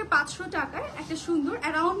 11,500 টাকায় একটা সুন্দর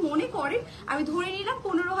অ্যারাউন্ড মনে করেন, আমি ধরে নিলাম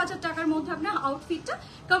 15,000 টাকার মধ্যে আপনার আউটফিটটা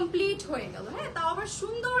কমপ্লিট হয়ে গেল। হ্যাঁ, তাও আবার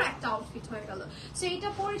সুন্দর একটা আউটফিট হয়ে গেল। সো এটা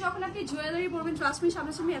পরে যখন আপনি জুয়েলারি পরবেন, ট্রাস্ট মি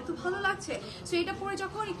সামনাসামনি এত ভালো লাগছে। সো এটা পরে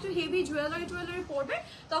যখন একটু হেভি জুয়েলারি পরবেন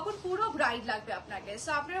তখন পুরো ব্রাইট লাগবে আপনাকে। সো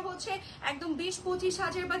আপনারা হচ্ছে একদম 20-25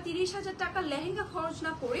 হাজার বা 30,000 টাকার লেহেঙ্গা খরচ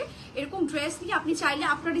না করে এরকম ড্রেস নিয়ে আপনি চাইলে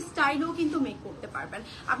আপনার স্টাইলও কিন্তু মেক করতে পারবেন।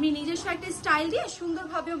 আপনি নিজস্ব একটা স্টাইল দিয়ে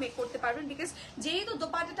সুন্দরভাবেও মেক করতে পারবেন, বিকজ যেহেতু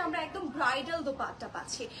দোপাট্টাটা আমরা একদম ব্রাইডাল দোপাট্টা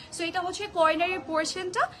পাচ্ছি। সো এটা হচ্ছে কর্নারের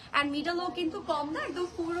পোর্শনটা, অ্যান্ড মিডলও কিন্তু কম না, একদম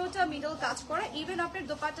পুরোটা মিডল কাজ করা। ইভেন আপনার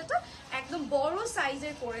দোপাট্টাটা একদম বড়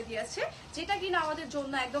সাইজের করে দিয়েছে, যেটা কিনা আমাদের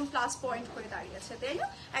জন্য একদম প্লাস পয়েন্ট হয়ে দাঁড়িয়েছে, তাই না?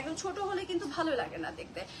 একদম ছোট হলে কিন্তু ভালো লাগে না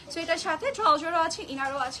দেখতে। সো এটার সাথে ট্রাউজারও আছে,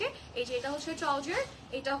 ইনারও আছে। এই যে এটা হচ্ছে ট্রাউজার,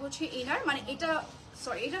 এটা হচ্ছে ইনার, মানে এটা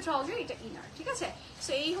সরি এটা ট্রাউজার, এটা ইনার, ঠিক আছে?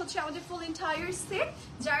 সো এই হচ্ছে আমাদের ফুল এন্টায়ার সেট।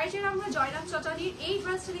 যারা যারা আমরা জয়নাব চটানির এই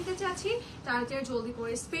ড্রেসটা নিতে চাচ্ছি তারা জলদি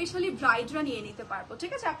করে স্পেশালি ব্রাইডরা নিয়ে নিতে পারবো,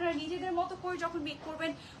 ঠিক আছে? আপনারা নিজেদের মতো করে যখন মেক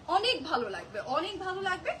করবেন অনেক ভালো লাগবে, অনেক ভালো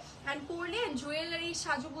লাগবে। অ্যান্ড পরলে জুয়েলারি,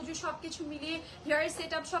 সাজুগুজু সবকিছু মিলিয়ে, হেয়ার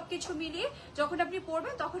সেট আপ সবকিছু মিলিয়ে যখন আপনি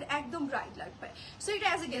পরবেন তখন একদম ব্রাইট লাগবে। সো এটা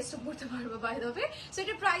অ্যাজ এ গেস্টও পড়তে পারবো বাই দ্য ওয়ে। সো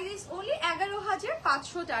এটা প্রাইস ইজ অনলি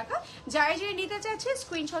 11,500 টাকা। যারা যারা নিতে চাচ্ছে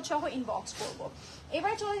স্ক্রিনশট সহ ইনবক্স করবো।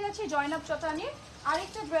 এবার চলে যাচ্ছে জয়নাব চটানির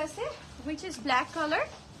আরেকটা ড্রেসে, হুইচ ইজ ব্ল্যাক কালার।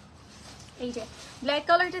 এই যে ব্ল্যাক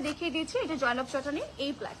কালারটা দেখিয়ে দিচ্ছি, এটা জয়নাব চটানির,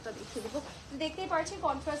 এই ব্ল্যাকটা দেখিয়ে দেবো। দেখতেই পাচ্ছি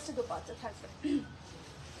কন্ট্রাস্টে দোপাট্টা থাকবে।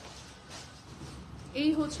 এই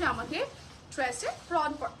হচ্ছে আমাদের ড্রেসের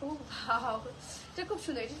ফ্রন্ট পার্ট। ও ভাও, এটা খুব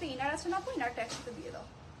সুন্দর। এটাতে ইনার আছে না আপু? ইনারটা একসাথে দিয়ে দাও।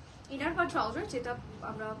 ইনার বা ট্রাউজার যেটা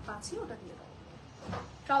আমরা পাচ্ছি ওটা দিয়ে দাও।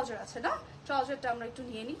 ট্রাউজার আছে না? ট্রাউজারটা আমরা একটু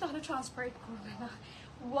নিয়ে নিই, তাহলে ট্রান্সপারেন্ট করবে না।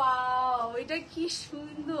 ওয়াও, এটা কি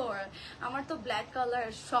সুন্দর! আমার তো ব্ল্যাক কালার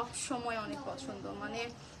সব সময় অনেক পছন্দ, মানে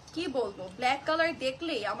কি বলবো, ব্ল্যাক কালার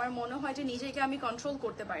দেখলেই আমার মনে হয় যে নিজেকে আমি কন্ট্রোল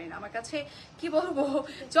করতে পারি না। আমার কাছে কি বলবো,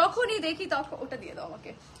 যখনই দেখি তখন ওটা দিয়ে দাও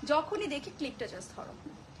আমাকে। যখনই দেখি ক্লিপটা জাস্ট ধরো,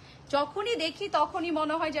 যখনই দেখি তখনই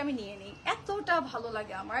মনে হয় যে আমি নিয়ে নিই, এতটা ভালো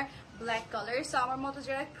লাগে আমার ব্ল্যাক কালার। সো আমার মতো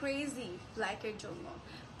যারা ক্রেজি ব্ল্যাকের জন্য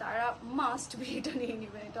তারা মাস্ট বি এটা নিয়ে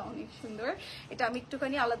নেবেন। এটা অনেক সুন্দর। এটা আমি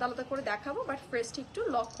একটুখানি আলাদা আলাদা করে দেখাবো, বাট ফার্স্ট একটু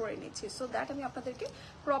লক করে নিচ্ছি, সো দ্যাট আমি আপনাদেরকে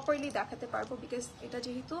প্রপারলি দেখাতে পারবো, বিকজ এটা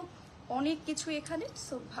যেহেতু অনেক কিছু এখানে,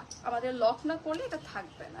 সো আমাদের লক না করলে এটা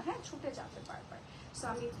থাকবে না, হ্যাঁ, ছুটে যেতে পারবে। সো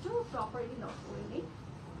আমি একটু প্রপারলি লক করে নিই।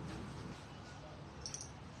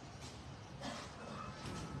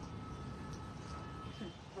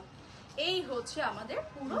 এই হচ্ছে আমাদের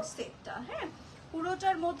পুরো সেটটা। হ্যাঁ,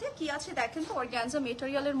 পুরোটার মধ্যে কি আছে দেখেন তো, অর্গানজা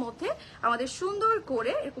মেটেরিয়ালের মধ্যে আমাদের সুন্দর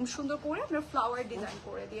করে এরকম সুন্দর করে আপনার ফ্লাওয়ার ডিজাইন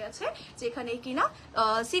করে দিয়েছে, যেখানে কিনা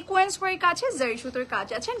সিকোয়েন্স ওয়ার্ক আছে, জারি সুতোর কাজ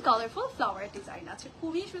আছে, কালারফুল ফ্লাওয়ার ডিজাইন আছে,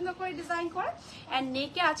 খুবই সুন্দর করে ডিজাইন করা। অ্যান্ড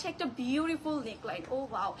নেকে আছে একটা বিউটিফুল নেকলাইন। ও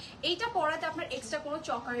ওয়াও, এইটা পরাতে আপনার এক্সট্রা কোনো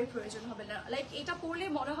চকারের প্রয়োজন হবে না। লাইক এটা পরলে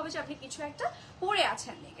মনে হবে যে আপনি কিছু একটা পরে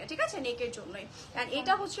আছেন নেকে, ঠিক আছে? নেকের জন্যই। অ্যান্ড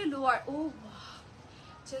এটা হচ্ছে লোয়ার। ও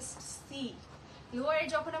জাস্ট সি, লোয়ারে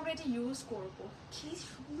যখন আমরা এটা ইউজ করব কি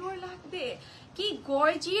সুন্দর লাগবে, কি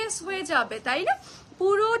গর্জিয়াস হয়ে যাবে, তাই না?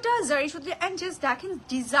 পুরোটা জারি সুতো। এন্ড জাস্ট দেখেন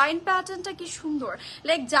ডিজাইন প্যাটার্নটা কি সুন্দর,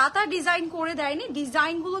 লাইক যাতা ডিজাইন করে দেয়নি,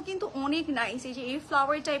 ডিজাইনগুলো কিন্তু অনেক নাইস। এই যে এই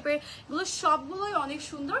ফ্লাওয়ার টাইপের গুলো সবগুলোই অনেক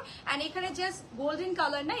সুন্দর। অ্যান্ড এখানে জাস্ট গোল্ডেন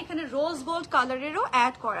কালার না, এখানে রোজ গোল্ড কালারেরও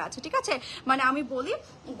অ্যাড করা আছে, ঠিক আছে? মানে আমি বলি,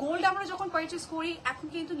 গোল্ড আমরা যখন পারচেস করি এখন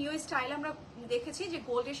কিন্তু নিউ স্টাইল আমরা দেখেছি যে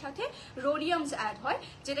গোল্ডের সাথে রোডিয়ামস অ্যাড হয়,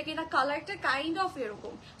 যেটা কিনা কালারটা কাইন্ড অফ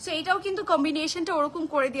এরকম। সো এটাও কিন্তু কম্বিনেশনটা ওরকম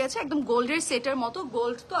করে দিয়েছে, একদম গোল্ডের সেটের মতো।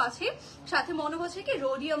 গোল্ড তো আছে, সাথে মনে হচ্ছে কি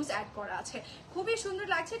রোডিয়ামস অ্যাড করা আছে, খুবই সুন্দর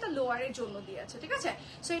লাগছে। এটা লোয়ারের জন্য দিয়েছে, ঠিক আছে?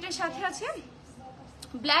 সো এটার সাথে আছে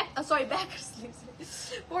ব্ল্যাক সরি ব্যাক আর স্লিভস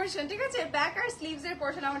পোর্শন, ঠিক আছে? ব্যাক আর স্লিভস এর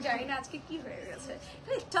পোর্শন আমার জানি না আজকে কি হয়ে গেছে,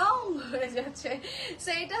 টাং হয়ে যাচ্ছে। সো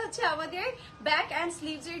এটা হচ্ছে আমাদের ব্যাক অ্যান্ড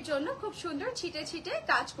স্লিভস এর জন্য খুব সুন্দর ছিটে ছিটে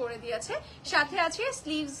কাজ করে দিয়েছে। সাথে আছে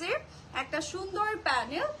স্লিভস এর একটা সুন্দর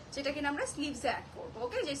প্যানেল, যেটা কিনা আমরা স্লিভসে অ্যাড করবো।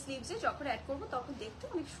 ওকে, যে স্লিভসে যখন অ্যাড করবো তখন দেখতে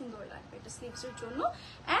অনেক সুন্দর লাগবে, এটা স্লিভস এর জন্য।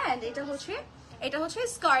 অ্যান্ড এটা হচ্ছে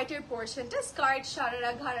স্কার্টের পোর্শনটা। স্কার্ট,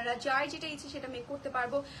 সারারা, ঘাড়ারা, যার যেটা ইচ্ছে সেটা মেক করতে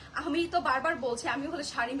পারবো। আমি তো বারবার বলছি আমি হলে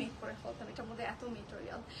শাড়ি মেক করে ফেলতাম, এটার মধ্যে এত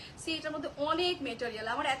মেটেরিয়াল। সি, এটার মধ্যে অনেক মেটেরিয়াল।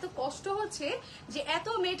 আমার এত কষ্ট হচ্ছে যে এত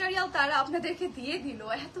মেটেরিয়াল তারা আপনাদেরকে দিয়ে দিল,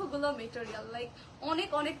 এতগুলো মেটেরিয়াল, লাইক অনেক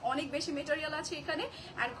অনেক অনেক বেশি মেটেরিয়াল আছে এখানে।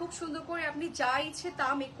 আর খুব সুন্দর করে আপনি যা ইচ্ছে তা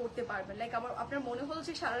মেক করতে পারবেন। লাইক আপনার মনে হলো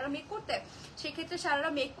যে সারারা মেক করতে, সেক্ষেত্রে সারারা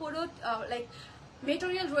মেক করেও লাইক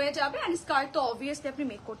মেটেরিয়াল রয়ে যাবে অ্যান্ড স্কার্ট তো অবভিয়াসলি আপনি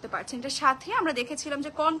মেক করতে পারছেন। এটার সাথে আমরা দেখেছিলাম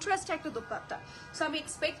যে কন্ট্রাস্ট একটা দোপাট্টা, সো আমি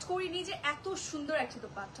এক্সপেক্ট করিনি যে এত সুন্দর একটা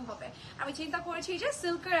দোপাট্টা হবে। আমি চিন্তা করেছি যে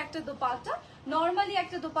সিল্কের একটা দোপাট্টা, নর্মালি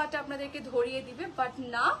একটা দোপাট্টা আপনাদেরকে ধরিয়ে দিবে, বাট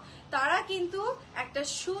না, তারা কিন্তু একটা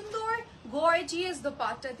সুন্দর গর্জিয়াস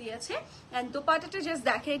দোপাট্টা দিয়েছে। এন্ড দোপাট্টাটা জাস্ট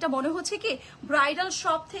দেখে, এটা মনে হচ্ছে কি ব্রাইডাল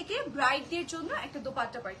শপ থেকে ব্রাইডদের জন্য একটা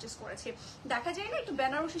দোপাট্টা পারচেস করেছে। দেখা যায় না একটু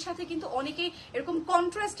বেনারসির সাথে কিন্তু অনেকেই এরকম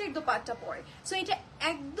কন্ট্রাস্টের দোপাট্টা পরে, সো এটা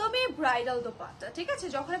একদমই ব্রাইডাল দোপাট্টা, ঠিক আছে?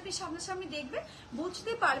 যখন আপনি সামনাসামনি দেখবেন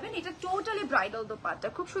বুঝতে পারবেন এটা টোটালি ব্রাইডাল দোপাট্টা।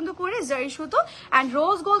 খুব সুন্দর করে জারি সুতো অ্যান্ড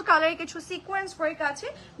রোজ গোল্ড কালারের কিছু সিকোয়েন্স ওয়ার্ক আছে,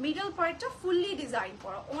 মিডল পার্টটা ফুললি ডিজাইন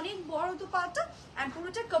করা, অনেক বড় দোপাট্টা অ্যান্ড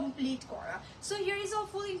পুরোটা কমপ্লিট করা। So here is a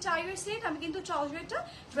full entire set. আমি কিন্তু ট্রাউজারটা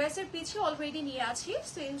ড্রেসের পিছিয়ে অলরেডি নিয়ে আছি,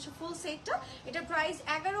 সো এই ফুল সেটটা, এটা প্রাইস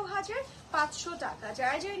 11,500 টাকা।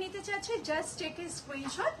 যারা যারা নিতে চাচ্ছে just take a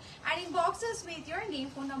screenshot and inboxes with your name,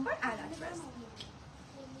 phone number and address.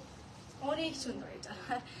 অনেক সুন্দর এটা,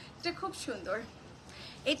 এটা খুব সুন্দর।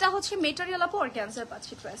 এটা হচ্ছে মেটেরিয়াল আপু অর্গানজার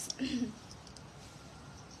পাচ্ছি ড্রেস।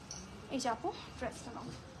 এই যে আপু ড্রেসটা নাও।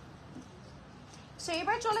 সো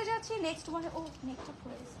এবার চলে যাচ্ছি নেক্সট ওয়ানে। ও নেক্সটটা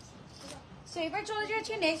পড়ে গেছে। সো এবার চলে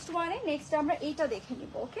যাচ্ছি নেক্সট ওয়ানে। নেক্সট আমরা এইটা দেখে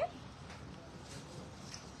নিব। ওকে,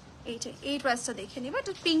 এইটা এই ড্রেসটা দেখে নিব,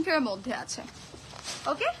 এটা পিঙ্কের মধ্যে আছে।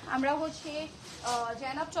 ওকে, আমরা হচ্ছে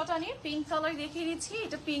জেনাব চটানির পিঙ্ক কালার দেখিয়ে নিচ্ছি।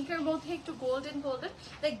 এটা পিঙ্কের মধ্যে একটু গোল্ডেন গোল্ডেন,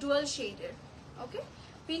 লাইক ডুয়াল শেডের। ওকে,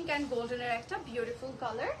 পিঙ্ক অ্যান্ড গোল্ডেনের একটা বিউটিফুল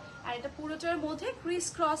কালার। আর এটা পুরোটার মধ্যে ক্রিস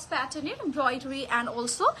ক্রস প্যাটার্নের এমব্রয়ডারি অ্যান্ড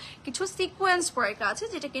অলসো কিছু সিকোয়েন্স ওয়ার্ক আছে,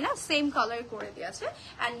 যেটা কিনা সেম কালার করে দিয়েছে।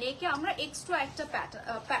 অ্যান্ড নেকে আমরা এক্সট্রা একটা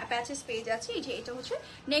প্যাচেস পেয়ে যাচ্ছি। এই যে এটা হচ্ছে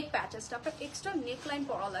নেক প্যাচেসটা, আপনার এক্সট্রা নেক লাইন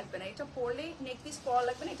পরা লাগবে না, এটা পরলে নেক পিস পরা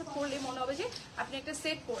লাগবে না, এটা পরলে মনে হবে যে আপনি একটা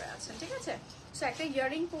সেট পরে আছেন, ঠিক আছে? সো একটা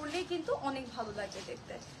ইয়ারিং পরলেই কিন্তু অনেক ভালো লাগবে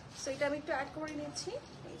দেখতে। সো এটা আমি একটু অ্যাড করে নিচ্ছি।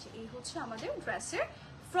 এই যে এই হচ্ছে আমাদের ড্রেসের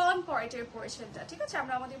ফ্রন্ট পার্টের পোর্শনটা, ঠিক আছে?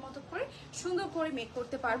 আমরা আমাদের মতো করে সুন্দর করে মেক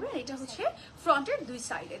করতে পারবো। এটা হচ্ছে ফ্রন্টের দুই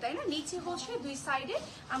সাইডে, তাই না? নিচে হচ্ছে দুই সাইডে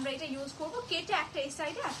আমরা এটা ইউজ করব, কেটে একটা এই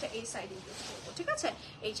সাইডে একটা এই সাইডে ইউজ করবো, ঠিক আছে?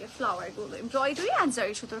 এই যে ফ্লাওয়ার গুলো এমব্রয়ডারি অ্যান্ড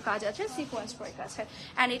জারি সুতোর কাজ আছে, সিকোয়েন্স ওয়ার্ক আছে।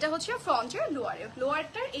 অ্যান্ড এটা হচ্ছে ফ্রন্টের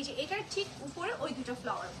লোয়ারটার এই যে এটার ঠিক উপরে ওই দুটো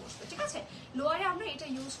ফ্লাওয়ার বসবে, ঠিক আছে? লোয়ারে আমরা এটা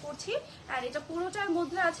ইউজ করছি। অ্যান্ড এটা পুরোটার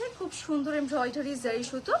মধ্যে আছে খুব সুন্দর এমব্রয়ডারি জারি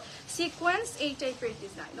সুতো সিকোয়েন্স এই টাইপের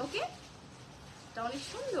ডিজাইন। ওকে, এটা অনেক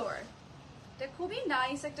সুন্দর, এটা খুবই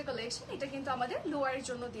নাইস একটা কালেকশন। এটা কিন্তু আমাদের লোয়ারের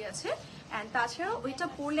জন্য দিয়েছে। অ্যান্ড তাছাড়াও ওইটা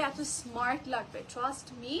পরলে এত স্মার্ট লাগবে, trust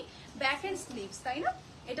me. Back and sleeves, তাই না?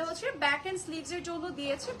 এটা হচ্ছে ব্যাক অ্যান্ড স্লিভস এর জন্য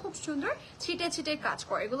দিয়েছে, খুব সুন্দর ছিটে ছিটে কাজ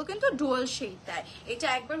করে, এগুলো কিন্তু ডুয়াল শেড দেয়। এটা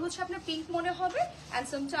একবার হচ্ছে আপনার পিঙ্ক মনে হবে অ্যান্ড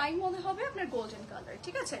সাম টাইম মনে হবে আপনার গোল্ডেন কালার,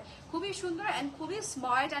 ঠিক আছে? খুবই সুন্দর অ্যান্ড খুবই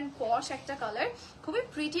স্মার্ট অ্যান্ড পশ একটা কালার, খুবই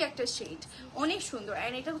প্রিটি একটা শেড, অনেক সুন্দর।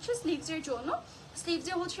 অ্যান্ড এটা হচ্ছে স্লিভস এর জন্য,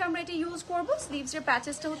 স্লিভসে হচ্ছে আমরা এটা ইউজ করবো। স্লিভসের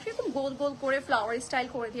প্যাচেসটা হচ্ছে এরকম গোল গোল করে ফ্লাওয়ার স্টাইল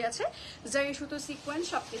করে দিয়েছে, জারি সুতো সিকোয়েন্স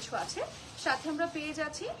সবকিছু আছে। সাথে আমরা পেয়ে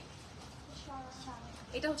যাচ্ছি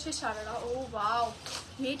এটা হচ্ছে সারারা। ও ওয়াও,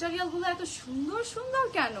 মেটেরিয়াল গুলো এত সুন্দর সুন্দর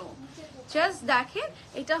কেন, জাস্ট দেখেন।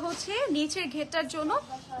 এটা হচ্ছে নিচের ঘেরটার জন্য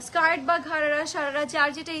স্কার্ট বা ঘাড়ারা সারারা যার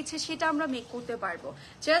যেটা ইচ্ছে সেটা আমরা মেক করতে পারবো।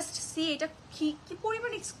 জাস্ট সি, এটা কি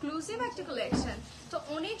পরিমাণ এক্সক্লুসিভ একটা কালেকশন। তো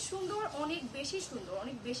অনেক সুন্দর, অনেক বেশি সুন্দর,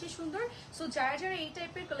 অনেক বেশি সুন্দর। সো যারা যারা এই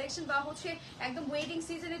টাইপের কালেকশন বা হচ্ছে একদম ওয়েডিং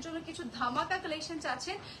সিজনের জন্য কিছু ধামাকা কালেকশন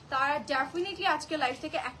চাচ্ছেন, তারা ডেফিনেটলি আজকে লাইভ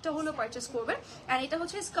থেকে একটা হলো পারচেস করবেন। অ্যান্ড এটা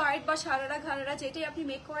হচ্ছে স্কার্ট বা সারারা ঘাড়ারা যেটাই আপনি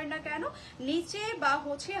মেক করেন না কেন, নিচে বা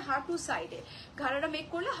হচ্ছে হাঁটু সাইডে ঘাড়ারা মেক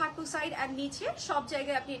করলে হাঁটু সাইড আর নিচে সব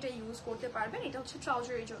জায়গায় আপনি এটা ইউজ করতে পারবেন। এটা হচ্ছে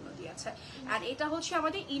ট্রাউজারের জন্য দিয়েছে। অ্যান্ড এটা হচ্ছে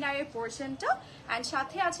আমাদের ইনারের পোর্শনটা। অ্যান্ড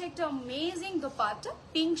সাথে আছে একটা অ্যামেজিং দোপাট্টা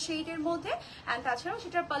পিঙ্ক শেডের মধ্যে। অ্যান্ড তাছাড়াও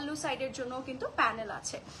সেটার পাল্লু সাইডের জন্য কিন্তু প্যানেল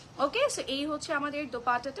আছে। ওকে, সো এই হচ্ছে আমাদের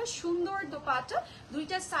দোপাট্টাটা, সুন্দর দোপাট্টা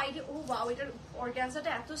দুইটা সাইডে। ও ওয়াও, এটার অর্গানজাটা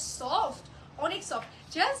এত সফট, অনেক সফট,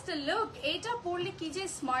 জাস্ট লুক। এটা পরলে কি যে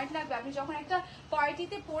স্মার্ট লাগবে, আপনি যখন একটা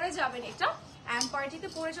পার্টিতে পরে যাবেন এটা, অ্যান্ড পার্টিতে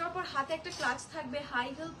পরে যাওয়ার পর হাতে একটা ক্লাচ থাকবে, হাই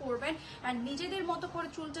হিল পরবেন অ্যান্ড নিজেদের মতো করে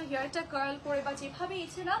চুলটা হেয়ারটা কার্ল করে বা যেভাবে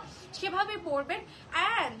ইচ্ছে না সেভাবে পরবেন।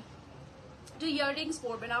 অ্যান্ড ইয়াররিংস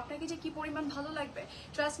পরবেন, আপনাকে যে কি পরিমাণ ভালো লাগবে।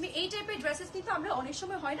 ট্রাস্ট মি, এই টাইপের ড্রেসেস কিন্তু আমরা অনেক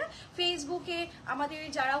সময় হয় না ফেসবুকে আমাদের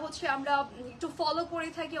যারা হচ্ছে আমরা একটু ফলো করে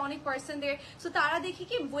থাকি অনেক পার্সনদের, সো তারা দেখি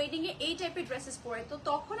কি ওয়েডিং এ এই টাইপের ড্রেসেস পরে, তো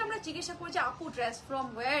তখন আমরা জিজ্ঞাসা করি যে আপু ড্রেস ফ্রম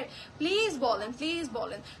ওয়্যার, প্লিজ বলেন প্লিজ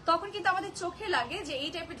বলেন। তখন কিন্তু আমাদের চোখে লাগে যে এই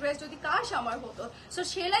টাইপের ড্রেস যদি কাশ আমার হতো। সো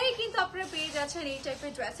সেলাই কিন্তু আপনারা পেয়ে যাচ্ছেন এই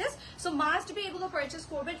টাইপের ড্রেসেস। সো মাস্ট বি এগুলো পারচেস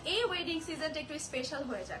করবেন, এই ওয়েডিং সিজনটা একটু স্পেশাল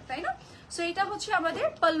হয়ে যাক, তাই না? সো এটা হচ্ছে আমাদের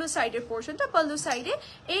পাল্লু সাইডের পোর্শনটা, পাল্লু সাইডে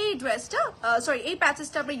এই ড্রেসটা সরি এই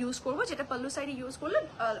প্যাচেসটা আমরা ইউজ করবো, যেটা পাল্লু সাইডে ইউজ করলে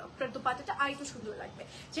আপনার দোপাট্টাটা আরেকটু সুন্দর লাগবে।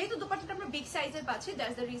 যেহেতু দোপাট্টাটা আমরা বিগ সাইজের পাচ্ছি,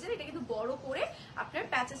 দ্যাটস দ্য রিজন এটা কিন্তু বড় করে আপনার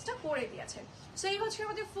প্যাচেসটা করে দিয়েছে। সো এই হচ্ছে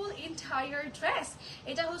আমাদের ফুল এন্টায়ার ড্রেস।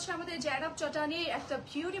 এটা হচ্ছে আমাদের জাইনাব চটানির একটা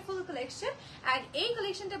বিউটিফুল কালেকশন, অ্যান্ড এই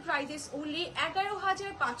কালেকশনটা প্রাইস ইজ অনলি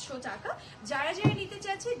 11,500 টাকা। যারা যারা নিতে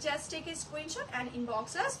চাচ্ছি just take a screenshot and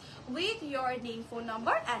inbox us with your name, phone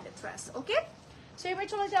number and address. Okay, so এবার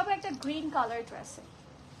চলে যাবো একটা গ্রিন কালার ড্রেসে।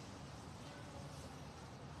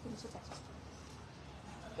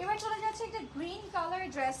 এবার চলে যাচ্ছে একটা গ্রিন কালার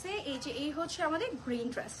ড্রেসে। এই যে এই হচ্ছে আমাদের গ্রিন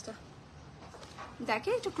ড্রেসটা, দেখে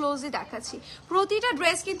একটু ক্লোজলি দেখাচ্ছি। প্রতিটা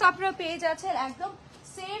ড্রেস কিন্তু আপনারা পেয়ে যাচ্ছেন একদম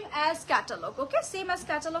সেম অ্যাজ ক্যাটালগ। ওকে, সেম অ্যাজ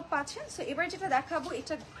ক্যাটালগ পাচ্ছেন। সো এবার যেটা দেখাবো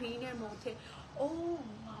এটা গ্রিনের মধ্যে। ও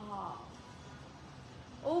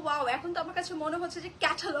ও ওয়াও, এখন তো আমার কাছে মনে হচ্ছে যে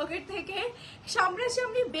ক্যাটালগের থেকে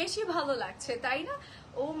সামনাসামনি বেশি ভালো লাগছে, তাই না?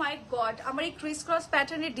 ও মাই গড, আমার এই ক্রিস ক্রস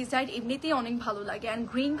প্যাটার্নের ডিজাইন এমনিতেই অনেক ভালো লাগে, অ্যান্ড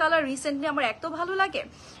গ্রিন কালার রিসেন্টলি আমার এত ভালো লাগে।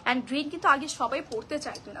 অ্যান্ড গ্রিন কিন্তু আগে সবাই পরতে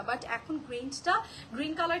চাইতো না, বাট এখন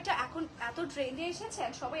গ্রিন কালারটা এখন এত ট্রেন্ডে এসেছে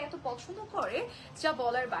and সবাই এত পছন্দ করে যা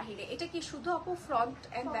বলার বাহিরে। এটা কি শুধু আপু ফ্রন্ট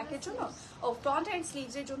অ্যান্ড ব্যাকের জন্য? ও, ফ্রন্ট অ্যান্ড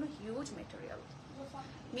স্লিভসের জন্য হিউজ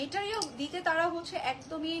মেটেরিয়াল দিতে তারা হচ্ছে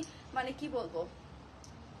একদমই মানে কি বলবো,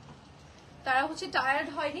 তারা হচ্ছে টায়ার্ড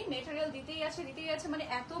হয়নি, মেটেরিয়াল দিতেই আছে, মানে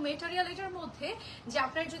এত মেটেরিয়াল এটার মধ্যে যে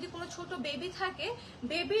আপনার যদি কোনো ছোট বেবি থাকে,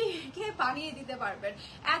 বেবিকে বানিয়ে দিতে পারবেন,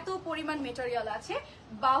 এত পরিমাণ মেটেরিয়াল আছে।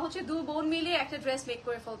 বা হচ্ছে দু বোন মিলে একটা ড্রেস মেক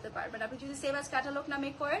করে ফেলতে পারবেন। আপনি যদি সেম অ্যাজ ক্যাটালগ না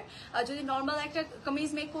মেক করেন, যদি নর্মাল একটা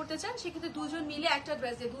কামিজ মেক করতে চান, সেক্ষেত্রে দুজন মিলে একটা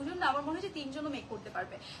ড্রেস দিয়ে, দুজন না আমার মনে হয় যে তিনজনও মেক করতে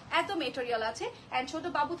পারবে, এত মেটেরিয়াল আছে। অ্যান্ড ছোট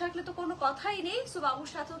বাবু থাকলে তো কোনো কথাই নেই। সো বাবুর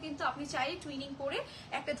সাথেও কিন্তু আপনি চাইলে টুইনিং করে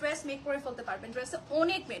একটা ড্রেস মেক করে ফেলতে পারবেন। ড্রেসে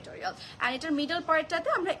অনেক মেটেরিয়াল, অ্যান্ড এটার মিডল পার্টটাতে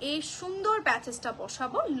আমরা এই সুন্দর প্যাচেসটা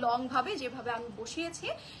বসাবো লং ভাবে, যেভাবে আমি বসিয়েছি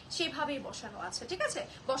সেভাবেই বসানো আছে, ঠিক আছে?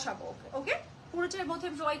 বসাবো। ওকে, পুরোটার মধ্যে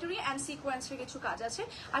এমব্রয়ডারি অ্যান্ড সিকোয়েন্সের কিছু কাজ আছে।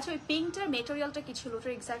 আচ্ছা, ওই পিঙ্কটার মেটেরিয়ালটা কি ছিল?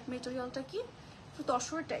 ওটার এক্সাক্ট মেটেরিয়ালটা কি? একটু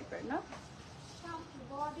তসর টাইপের না,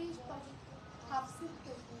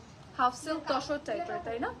 হাফ সিল্ক তসর টাইপের,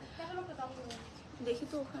 তাই না? দেখি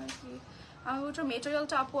তো ওখানে কি, আমি ওটার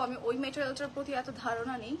মেটেরিয়ালটা আপু, আমি ওই মেটেরিয়ালটার প্রতি এত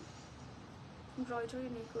ধারণা নেই। এমব্রয়ডারি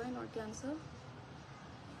নেকলাইন অর্গানজা,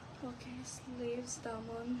 ওকে, স্লিভস,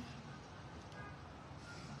 দামন,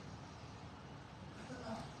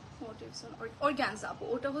 অর্গানজা আপু,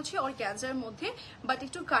 ওটা হচ্ছে অর্গানজার মধ্যে, বাট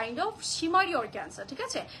একটু কাইন্ড অফ শিমারি অর্গানজা, ঠিক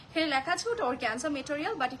আছে? এখানে লেখা আছে ওটা অর্গানজা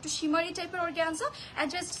মেটেরিয়াল, বাট একটু শিমারি টাইপের অর্গানজা। অ্যান্ড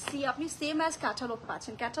জাস্ট সি, আপনি সেম অ্যাজ ক্যাটালগ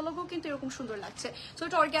পাচ্ছেন, ক্যাটালগও কিন্তু এরকম সুন্দর লাগছে। সো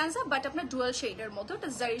এটা অর্গানজা, বাট আপনার ডুয়াল শেডের মধ্যে, ওটা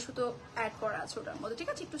জারি সুতো অ্যাড করা আছে ওটার মধ্যে, ঠিক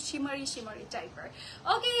আছে? একটু শিমারি টাইপের।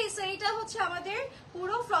 ওকে, সো এটা হচ্ছে আমাদের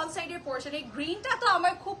পুরো ফ্রন্ট সাইডের পোর্শন। এই গ্রিনটা তো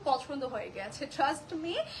আমার খুব পছন্দ হয়ে গেছে, ট্রাস্ট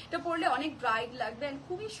মি। এটা পরলে অনেক ব্রাইট লাগবে, অ্যান্ড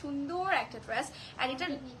খুবই সুন্দর একটা ড্রেস। অ্যান্ড এটা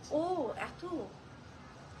ও এত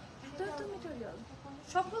মেটেরিয়াল,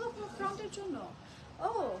 সবগুলো ফ্রন্টের জন্য। ও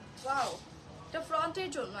ওয়াও, এটা ফ্রন্টের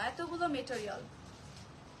জন্য এতগুলো মেটেরিয়াল।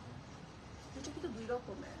 এটা কিন্তু দুই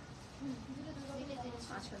রকমের,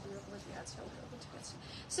 আচ্ছা দুই রকমের দিয়ে আছে, ওকে ঠিক আছে।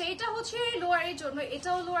 সো এটা হচ্ছে লোয়ারের জন্য,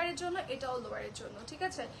 এটাও লোয়ারের জন্য, এটাও লোয়ারের জন্য, ঠিক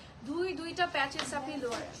আছে? দুইটা প্যাচেস আপনি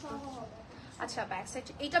লোয়ার। আচ্ছা, ব্যাক সাইড,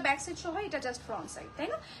 এটা ব্যাক সাইড সহ, এটা জাস্ট ফ্রন্ট সাইড, তাই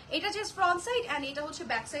না? এটা জাস্ট ফ্রন্ট সাইড অ্যান্ড এটা হচ্ছে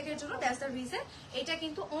ব্যাক সাইডের জন্য। দ্যাটস দ্য রিজন এটা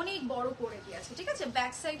কিন্তু অনেক বড় করে দিয়েছে, ঠিক আছে?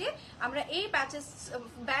 ব্যাক সাইডে আমরা এই প্যাচেস,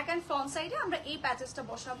 ব্যাক অ্যান্ড ফ্রন্ট সাইডে আমরা এই প্যাচেসটা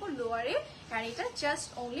বসাবো লোয়ারে, অ্যান্ড এটা জাস্ট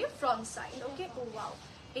অনলি ফ্রন্ট সাইড। ওকে, ও ওয়াও,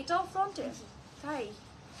 এটাও ফ্রন্টে, তাই?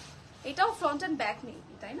 এটাও ফ্রন্ট অ্যান্ড ব্যাক নেই,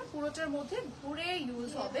 তাই না? পুরোটার মধ্যে ঘুরে ইউজ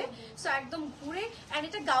হবে। সো একদম ঘুরে, অ্যান্ড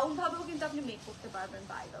এটা গাউন ভাবেও কিন্তু আপনি মেক করতে পারবেন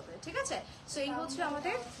বাই দ্য ওয়ে, ঠিক আছে? সো এই হচ্ছে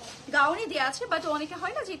আমাদের গাউনই দেওয়া আছে, বাট অনেকে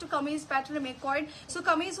হয় না যে একটু কামিজ প্যাটার্নে মেক করেন। সো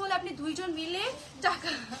কামিজ হলে আপনি দুইজন মিলে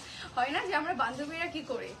টাকা, হয় না যে আমরা বান্ধবীরা কি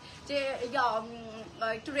করি যে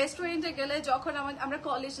একটু রেস্টুরেন্টে গেলে, যখন আমরা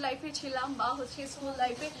কলেজ লাইফে ছিলাম বা হচ্ছে স্কুল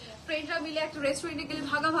লাইফে, ফ্রেন্ডরা মিলে একটা রেস্টুরেন্টে গেলে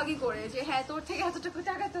ভাগাভাগি করে যে হ্যাঁ তোর থেকে এতটুকু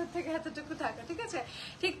টাকা, তোর থেকে এতটুকু টাকা, ঠিক আছে?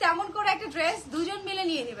 ঠিক তেমন করে একটা ড্রেস দুজন মিলে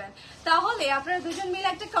নিয়ে নেবেন, তাহলে আপনারা দুজন মিলে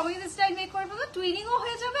একটা কামিজ স্টাইল মেক করে ফেলবেন, টুইনিংও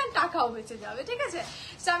হয়ে যাবে, টাকাও বেঁচে যাবে, ঠিক আছে?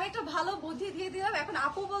 সো আমি একটা ভালো বুদ্ধি দিয়ে দিলাম। এখন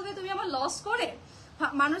আপু বলবে তুমি আমার লস করে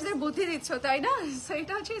মানুষদের বুদ্ধি দিচ্ছ, তাই না? সো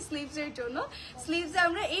এটা হচ্ছে স্লিভস এর জন্য। স্লিভসে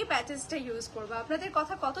আমরা এই প্যাচেসটা ইউজ করবো। আপনাদের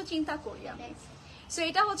কথা কত চিন্তা করি আমি। সো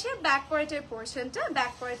এটা হচ্ছে ব্যাক পার্টের পোর্শনটা।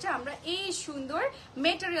 ব্যাক পার্টে আমরা এই সুন্দর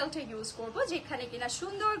মেটেরিয়ালটা ইউজ করব, যেখানে কিনা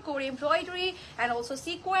সুন্দর করে embroidery and also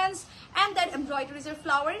sequence, and that embroideries এর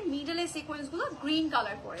ফ্লাওয়ার মিডলে সিকোয়েন্স গুলো গ্রিন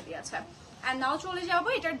কালার করে দিয়েছে। অ্যান্ড নাও চলে যাবো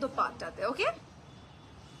এটার দোপাট্টাতে। ওকে,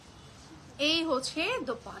 এই হচ্ছে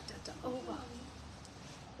দোপাট্টাটা। ও ওয়াও,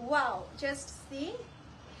 ওয়াও, জাস্ট সি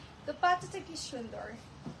দোপাট্টাটা কি সুন্দর।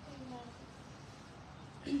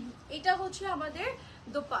 এটা হচ্ছে আমাদের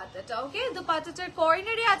দোপাট্টাটা। ওকে, দোপাট্টাটার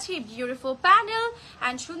কর্নারে আছে বিউটিফুল প্যানেল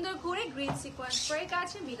এন্ড সুন্দর করে গ্রিন সিকোয়েন্স ওয়ার্ক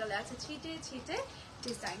আছে, মিডলে আছে ছিটে ছিটে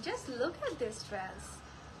design. Just look at this dress,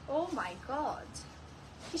 O my god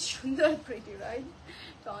কি সুন্দর, প্রিটি রাইট?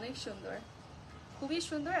 তো অনেক সুন্দর, খুবই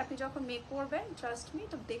সুন্দর। আপনি যখন মেক করবেন ট্রাস্ট মি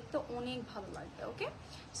তো দেখতে অনেক ভালো লাগবে। ওকে,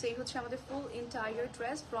 সো এই হচ্ছে আমাদের ফুল এন্টায়ার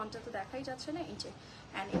ড্রেস। ফ্রন্টটা তো দেখাই যাচ্ছে না, এই যে,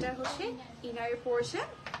 অ্যান্ড এটা হচ্ছে ইনার পোর্শন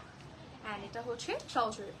and এটা হচ্ছে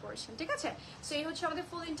ট্রাউজারের পোরশন, ঠিক আছে? সো এই হচ্ছে আমাদের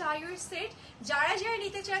ফুল এন্টায়ার সেট। যারা যারা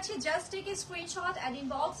নিতে চাচ্ছি just take a screenshot and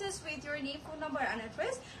inbox us with your name, phone number and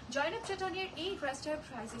address. Zainab Chottaniর এই ড্রেসটার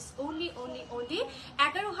প্রাইস ইজ only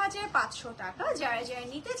 11,500 টাকা। যারা যারা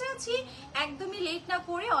নিতে চাচ্ছি একদমই লেট না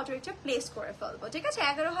করে অর্ডারটা প্লেস করে ফেলবো, ঠিক আছে?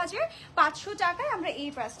 11,500 টাকায় আমরা এই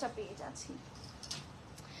ড্রেসটা পেয়ে যাচ্ছি।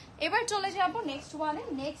 এবার চলে যাব নেক্সট ওয়ানে।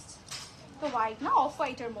 নেক্সট তো হোয়াইট না, অফ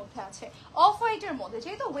হোয়াইটের মধ্যে আছে। অফ হোয়াইটের মধ্যে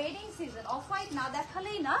যেহেতু ওয়েডিং সিজন, অফ হোয়াইট না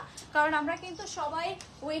দেখালেই না, কারণ আমরা কিন্তু সবাই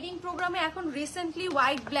ওয়েডিং প্রোগ্রামে এখন রিসেন্টলি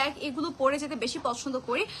হোয়াইট ব্ল্যাক এগুলো পরে যেতে বেশি পছন্দ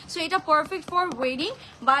করি। সো এটা পারফেক্ট ফর ওয়েডিং,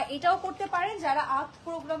 বা এটাও করতে পারেন যারা আর্ট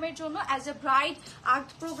প্রোগ্রামের জন্য as a bride, art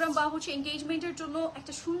programme বা হচ্ছে এঙ্গেজমেন্টের জন্য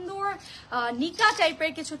একটা সুন্দর নিকা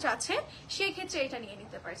টাইপের কিছু চাচ্ছে, সেক্ষেত্রে এটা নিয়ে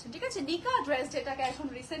নিতে পারছেন, ঠিক আছে? নিকা ড্রেস যেটাকে এখন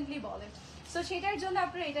রিসেন্টলি বলে, সো সেটার জন্য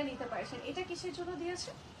আপনারা এটা নিতে পারছেন। এটা কিসের জন্য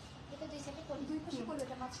দিয়েছে?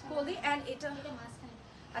 কলি, এন্ড এটা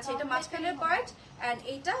আচ্ছা এটা মাঝখানের পার্ট, এন্ড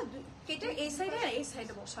এটা কেটে এই সাইডে আর এই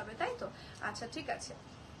সাইডে বসাবে, তাই তো? আচ্ছা ঠিক আছে।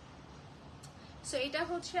 সো এটা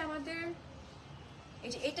হচ্ছে আমাদের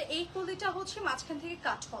এই যে এটা, এই কলিটা হচ্ছে মাঝখান থেকে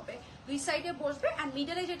কাট হবে, দুই সাইডে বসবে, এন্ড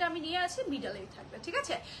মিডলে যেটা আমি নিয়ে আছি মিডলেই থাকবে, ঠিক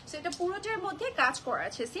আছে? সো এটা পুরোটার মধ্যে কাজ করা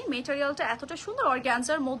আছে। সি মেটেরিয়ালটা এতটা সুন্দর,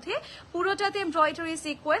 অর্গানজার মধ্যে পুরোটাতে এমব্রয়ডারি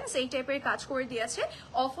সিকোয়েন্স এই টাইপের কাজ করে দিয়েছে।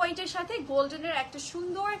 অফ হোয়াইটের সাথে গোল্ডেনের একটা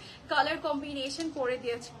সুন্দর কালার কম্বিনেশন করে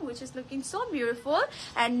দিয়েছে, which is looking so beautiful.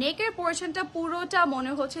 And নেকের পোর্শনটা পুরোটা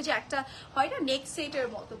মনে হচ্ছে যে একটা হয় না নেক সেটের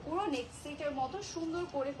মতো, পুরো নেক সেটের মতো সুন্দর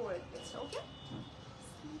করে করে দিয়েছে। ওকে,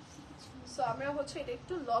 সো আমরা হচ্ছে এটা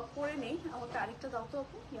একটু লক করে নেই। আমাকে আরেকটা দাও তো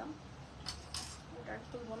আপু, ওটা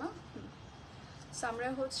তুলবো না। সো আমরা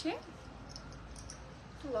হচ্ছে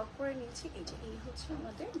একটু লক করে নিচ্ছি। এই যে এই হচ্ছে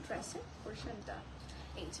আমাদের ড্রেসের পোর্শনটা,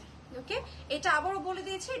 এই যে। ওকে, এটা আবারও বলে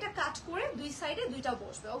দিয়েছি, এটা কাট করে দুই সাইডে দুইটা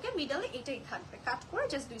বসবে। ওকে, মিডলে এটাই থাকবে, কাট করে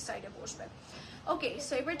জাস্ট দুই সাইডে বসবে। ওকে,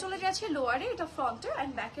 সো এবার চলে যাচ্ছে লোয়ারে। এটা ফ্রন্টের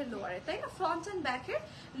এন্ড ব্যাকের লোয়ারে, তাই না? ফ্রন্ট এন্ড ব্যাকের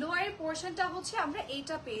লোয়ারের পোর্শনটা হচ্ছে আমরা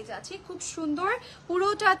এইটা পেয়ে যাচ্ছি, খুব সুন্দর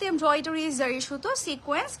পুরোটাতে এমব্রয়ডারি জারি সুতো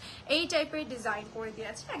সিকোয়েন্স এই টাইপের ডিজাইন করে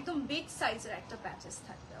দিয়েছে, একদম বিগ সাইজের একটা প্যাচেস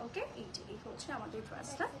থাকবে। ওকে, এই যে এই হচ্ছে আমাদের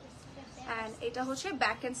ড্রেসটা, এন্ড এটা হচ্ছে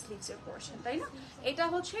ব্যাক এন্ড স্লিভস এর পোর্শন, তাই না? এটা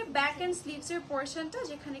হচ্ছে ব্যাক এন্ড স্লিভস এর পোর্শনটা,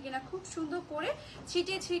 যেখানে কিনা খুব সুন্দর করে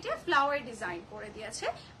ছিটে ছিটে ফ্লাওয়ার ডিজাইন করে দিয়েছে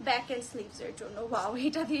ব্যাক এন্ড স্লিভস এর জন্য। ওয়াও,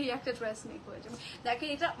 এটা দিয়ে একটা ড্রেস মেক হয়ে যাবে। দেখেন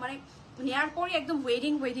এটা মানে নেয়ার পরে একদম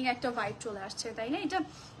ওয়েডিং একটা ভাইব চলে আসছে, তাই না? এটা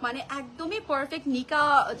মানে একদমই পারফেক্ট নিকা।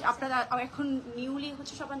 আপনারা এখন নিউলি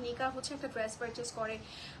হচ্ছে সবার নিকা হচ্ছে একটা ড্রেস পারচেস করে,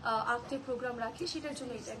 আর্টের প্রোগ্রাম রাখে, সেটার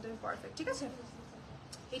জন্য এটা একদমই পারফেক্ট, ঠিক আছে?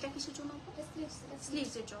 এটা কিসের জন্য?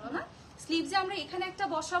 স্লিভস এর জন্য না? স্লিভসে আমরা এখানে একটা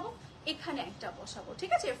বসাবো, এখানে একটা বসাবো,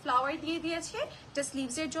 ঠিক আছে? ফ্লাওয়ার দিয়ে দিয়েছে, এটা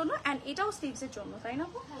স্লিভস এর জন্য, এন্ড এটাও স্লিভস এর জন্য, তাই না?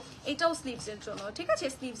 এটাও স্লিভস এর জন্য, ঠিক আছে?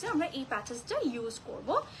 স্লিভসে আমরা এই প্যাচেসটা ইউজ করব।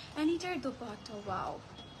 এন্ড এটার দোপাট্টা, ওয়াও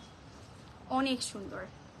অনেক সুন্দর।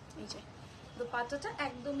 এই যে দোপাট্টাটা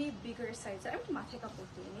একদমই বিগার সাইজের, আমি মাথায় কাপড়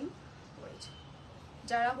দিয়ে নিই।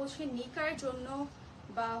 যারা হচ্ছে নিকার জন্য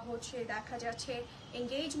বা হচ্ছে দেখা যাচ্ছে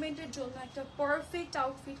এঙ্গেজমেন্টের জন্য একটা পারফেক্ট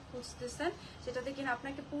আউটফিট খুঁজতেছেন, যেটাতে কিনা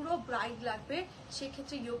আপনাকে পুরো ব্রাইড লাগবে,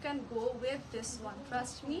 সেক্ষেত্রে you can go with this one,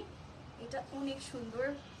 trust me. এটা অনেক সুন্দর,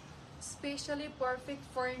 স্পেশালি পারফেক্ট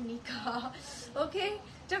ফর নিকা। ওকে,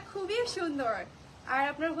 এটা খুবই সুন্দর, আর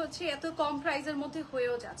আপনার হচ্ছে এত কম প্রাইসের মধ্যে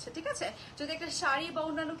হয়েও যাচ্ছে, ঠিক আছে? যদি একটা শাড়ি বা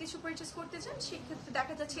অন্যান্য কিছু পারচেস করতে চান, সেক্ষেত্রে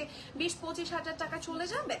দেখা যাচ্ছে 20-25 হাজার টাকা চলে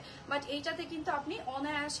যাবে, বাট এইটাতে কিন্তু আপনি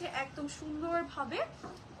অনায়াসে একদম সুন্দরভাবে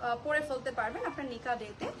পরে ফেলতে পারবেন আপনার নিকা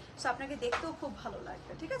ডেতে। সো আপনাকে দেখতেও খুব ভালো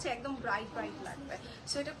লাগবে, ঠিক আছে? একদম ব্রাইট ব্রাইট লাগবে।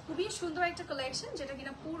 সো এটা খুবই সুন্দর একটা কালেকশন, যেটা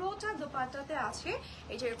কিনা পুরোটা দোপাট্টাতে আছে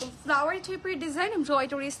এই যে এরকম ফ্লাওয়ার টাইপের ডিজাইন,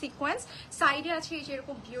 এমব্রয়ডারি সিকোয়েন্স, সাইডে আছে এই যে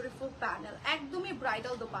এরকম বিউটিফুল প্যানেল, একদমই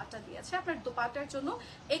ব্রাইডাল দোপাট্টা দিয়েছে। আপনার দোপাট্টার জন্য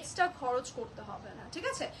এক্সট্রা খরচ করতে হবে না, ঠিক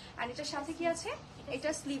আছে? আর এটার সাথে কি আছে? এটা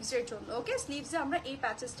স্লিভস এর জন্য। ওকে, স্লিভসে আমরা এই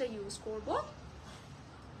প্যাচেসটা ইউজ করব,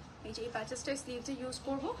 এই যে এই প্যাচেসটা স্লিভসে ইউজ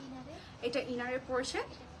করব। এটা ইনারের পোর্শন,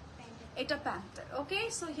 এটা প্যান্টের। ওকে,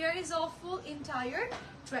 so here is O full entire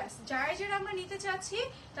dress. যারা যারা আমরা নিতে চাচ্ছি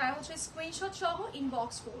তারা হচ্ছে স্ক্রিনশট সহ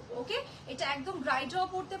ইনবক্স করবো। ওকে, এটা একদম ব্রাইডও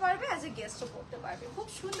পড়তে পারবে, অ্যাজ এ গেস্টও পড়তে পারবে। খুব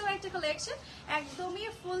সুন্দর একটা কালেকশন, একদমই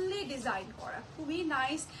ফুললি ডিজাইন করা, খুবই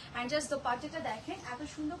নাইস। অ্যান্ড জাস্ট দোপাট্টাটা দেখেন এত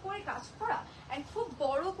সুন্দর করে কাজ করা অ্যান্ড খুব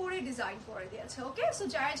বড় করে ডিজাইন করে দিয়েছে। ওকে, সো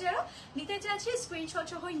যারা যারা নিতে চাচ্ছি স্ক্রিনশট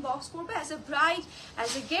সহ ইনবক্স করবে, as a bride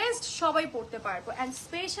as a guest সবাই পড়তে পারবো। অ্যান্ড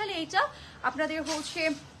স্পেশালি এটা আপনাদের হচ্ছে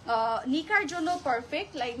নিকার জন্য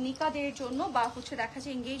পারফেক্ট, লাইক নিকাদের জন্য বা হচ্ছে দেখা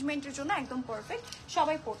যায় এঙ্গেজমেন্টের জন্য একদম পারফেক্ট,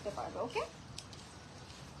 সবাই পড়তে পারবে। ওকে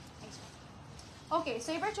ওকে, সো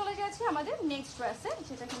এবার চলে যাচ্ছি আমাদের নেক্সট ড্রেসে,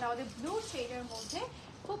 যেটা কিনা আমাদের ব্লু শেডের মধ্যে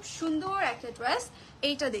খুব সুন্দর একটা ড্রেস,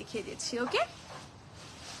 এইটা দেখিয়ে দিচ্ছি। ওকে,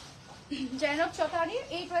 জাইনাব চটানির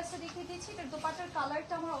এই ড্রেসটা দেখিয়ে দিচ্ছি। এটার দোপাট্টার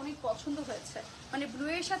কালারটা আমার অনেক পছন্দ হয়েছে, মানে ব্লু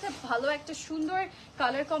এর সাথে ভালো একটা সুন্দর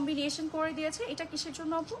কালার কম্বিনেশন করে দিয়েছে। এটা কিসের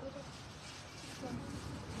জন্য আপু?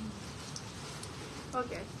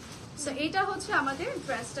 ওকে, সো এটা হচ্ছে আমাদের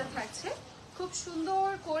ড্রেসটা থাকছে খুব সুন্দর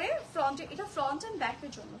করে ফ্রন্টে, এটা ফ্রন্ট এন্ড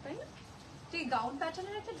ব্যাকের জন্য, তাই না? ঠিক গাউন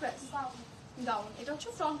প্যাটার্নের একটা ড্রেস, গাউন, এটা হচ্ছে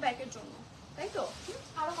ফ্রন্ট ব্যাকের জন্য, তাই তো?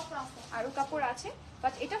 আরো কাপড় আছে,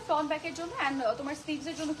 বাট এটা ফ্রন্ট ব্যাকের জন্য। এন্ড তোমার স্লিভস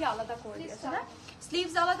এর জন্য কি আলাদা করে দিয়েছে না?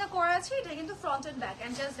 স্লিভস আলাদা করা আছে, এটা কিন্তু front end back.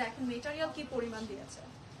 And just দেখেন মেটেরিয়াল কি পরিমাণ দিয়েছে,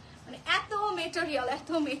 মানে এত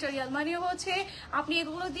মেটেরিয়াল, মানে হচ্ছে আপনি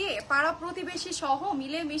এগুলো দিয়ে পাড়া প্রতিবেশী সহ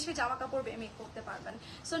মিলে মিশে জামা কাপড় মেক করতে পারবেন।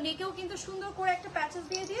 সো নেকেও কিন্তু সুন্দর করে একটা প্যাচেস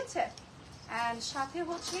দিয়ে দিয়েছে। এন্ড সাথে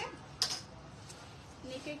হচ্ছে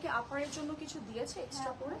নেকের কি আপারের জন্য কিছু দিয়েছে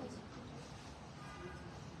এক্সট্রা করে?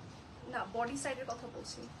 না, বডি সাইডের কথা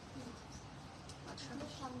বলছি। আচ্ছা,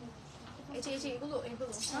 এই যে এগুলো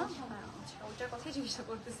হ্যাঁ, আচ্ছা, ওটার কথাই জিজ্ঞাসা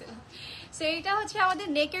করতেছিলাম। সো এইটা হচ্ছে আমাদের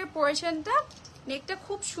নেকের পোর্শনটা। নেকটা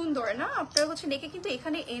খুব সুন্দর না? আপনার হচ্ছে নেকে কিন্তু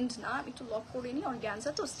এখানে এন্ড না, আমি একটু লক করে নিই,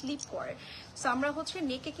 অর্গানজা তো স্লিপ করে। সো আমরা হচ্ছে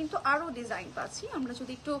নেকে কিন্তু আরো ডিজাইন পাচ্ছি। আমরা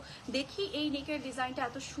যদি একটু দেখি, এই নেকের ডিজাইনটা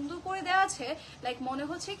এত সুন্দর করে দেওয়া আছে, লাইক মনে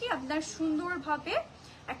হচ্ছে কি আপনার সুন্দরভাবে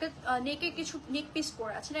একটা নেকে কিছু নেক পিস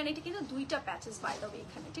করে আছে। আর এটা কিন্তু দুইটা প্যাচেস বাই দ্য ওয়ে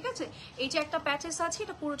এখানে, ঠিক আছে? এই যে একটা প্যাচেস আছে,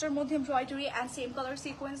 এটা পুরোটার মধ্যে embroidery and same colour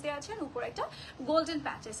sequence দেওয়া আছে, আর উপরে একটা গোল্ডেন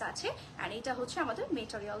প্যাচেস আছে। এন্ড এটা হচ্ছে আমাদের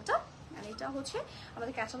মেটেরিয়ালটা, এন্ড এটা হচ্ছে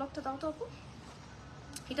আমাদের ক্যাটালগটা দাও তো আপু।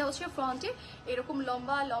 এটা হচ্ছে ফ্রন্টে এরকম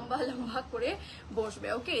লম্বা লম্বা লম্বা করে বসবে।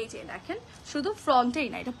 ওকে, এই যে দেখেন শুধু ফ্রন্টেই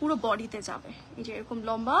না, এটা পুরো বডিতে যাবে। এই যে এরকম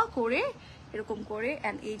লম্বা করে, এরকম করে,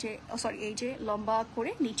 এন্ড এই যে সরি এই যে লম্বা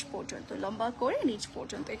করে নিচ পর্যন্ত, লম্বা করে নিচ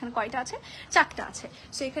পর্যন্ত। এখানে কয়টা আছে? চারটা আছে।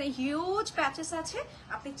 সো এখানে হিউজ প্যাচেস আছে,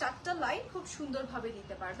 আপনি চারটা লাইন খুব সুন্দরভাবে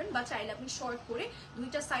দিতে পারবেন, বা চাইলে আপনি শর্ট করে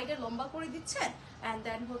দুইটা সাইডে লম্বা করে দিচ্ছেন, অ্যান্ড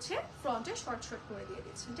দেন হচ্ছে ফ্রন্টে শর্ট শর্ট করে দিয়ে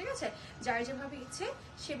দিচ্ছেন, ঠিক আছে? যার যেভাবে ইচ্ছে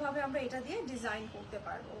সেভাবে আমরা এটা দিয়ে ডিজাইন করতে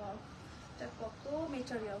পারবো। এটা কত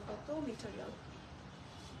মেটেরিয়াল, কত মেটেরিয়াল।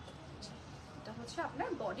 এটা হচ্ছে আপনার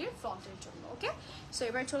বডির ফ্রন্টের জন্য। ওকে, সো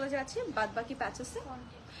এবার চলে যাচ্ছি বাদ বাকি প্যাচেসে।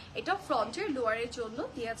 এটা ফ্রন্টের লোয়ারের জন্য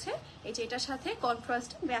দিয়েছে, এই যে এটার সাথে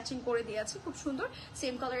কন্ট্রাস্ট ম্যাচিং করে দিয়েছে, খুব সুন্দর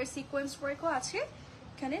সেম কালারের সিকোয়েন্স ওয়ার্কও আছে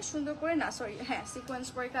এখানে সুন্দর করে, না সরি হ্যাঁ সিকোয়েন্স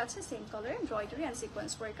ওয়ার্ক আছে, সেম কালারের এমব্রয়ডারি এন্ড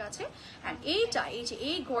সিকোয়েন্স ওয়ার্ক আছে। এন্ড এইটা এই যে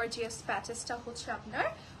এই গর্জিয়াস প্যাচেসটা হচ্ছে আপনার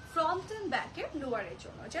ফ্রন্ট এন্ড ব্যাকের লোয়ারের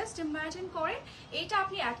জন্য। জাস্ট ইমাজিন করেন এটা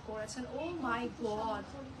আপনি অ্যাড করেছেন, ও মাই গড,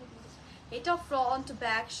 এটা ফ্রন্ট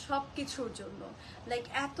ব্যাক সবকিছুর জন্য, লাইক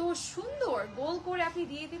এত সুন্দর গোল করে আপনি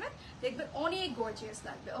দিয়ে দিবেন, দেখবেন অনেক গর্জিয়াস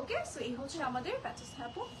লাগবে। ওকে, সো এই হচ্ছে আমাদের প্যাচেস।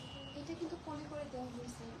 হ্যাঁ, এটা কিন্তু পলি করে দেওয়া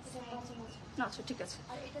হয়েছে, এটা বাজে বাজে। আচ্ছা ঠিক আছে,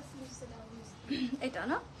 আর এটা স্লিভসে দেওয়া হয়েছে এটা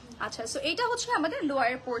না? আচ্ছা, সো এটা হচ্ছে আমাদের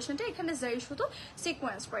লোয়ার পোর্শনটা, এখানে জারি শুধু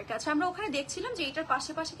সিকোয়েন্স ওয়ার্ক আছে। আমরা ওখানে দেখছিলাম যে এটার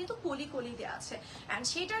পাশে পাশে কিন্তু কলি কলি দেওয়া আছে, এন্ড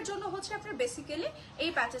সেটার জন্য হচ্ছে আপনার বেসিক্যালি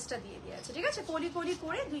এই প্যাচেসটা দিয়ে দিয়েছে, ঠিক আছে? কলি কলি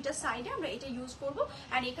করে দুইটা সাইডে আমরা এটা ইউজ করব,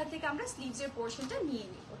 এন্ড এখান থেকে আমরা স্লিভসের পোর্শনটা নিয়ে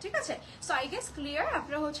নিব, ঠিক আছে? সো আই গেস ক্লিয়ার,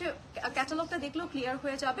 আপনারা হচ্ছে ক্যাটালগটা দেখলেও ক্লিয়ার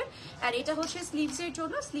হয়ে যাবে। এন্ড এটা হচ্ছে স্লিভসের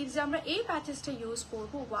জন্য, স্লিভসে আমরা এই প্যাচেসটা ইউজ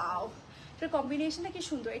করব। ওয়াও, কম্বিনেশনটা কি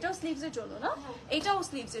সুন্দর। এটাও স্লিভস এর জন্য না? এটাও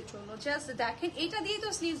স্লিভস এর জন্য। জাস্ট দেখেন এটা দিয়ে তো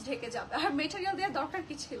স্লিভস ঢেকে যাবে, আর মেটেরিয়াল দেওয়ার দরকার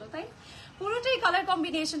কি ছিল, তাই? পুরোটাই কালার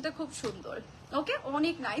কম্বিনেশনটা খুব সুন্দর। ওকে,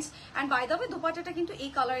 অনেক nice. And by the way দোপাট্টাটা কিন্তু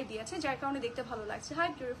এই কালারে দিয়েছে, যার কারণে দেখতে ভালো লাগছে। Hi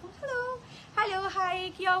beautiful, hello hello hi,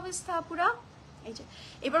 কি অবস্থা পুরা? এই যে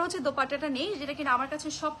এবার হচ্ছে দোপাট্টাটা নেই, যেটা কিনা আমার কাছে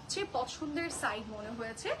সবচেয়ে পছন্দের সাইড মনে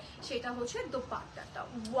হয়েছে, সেটা হচ্ছে দোপাট্টাটা।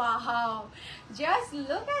 Wow, just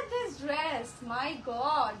look at this dress, my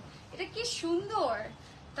god, এটা কি সুন্দর,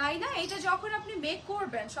 তাই না? এটা যখন আপনি মেক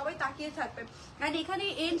করবেন সবাই তাকিয়ে থাকবেন। আর এখানে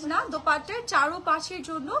এন্ড না, দোপাট্টার চারো পাশের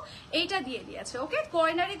জন্য এইটা দিয়ে দিয়েছে। ওকে,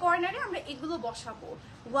 কর্নারে কর্নারে আমরা এগুলো বসাবো।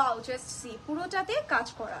 ওয়াও, জাস্ট সি, পুরোটাতে কাজ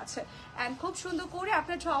করা আছে, এন্ড খুব সুন্দর করে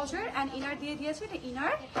আপনার ট্রাউজার এন্ড ইনার দিয়ে দিয়েছে। এটা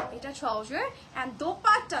ইনার, এটা ট্রাউজার, এন্ড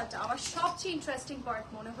দোপাট্টাটা আমার সবচেয়ে ইন্টারেস্টিং পার্ট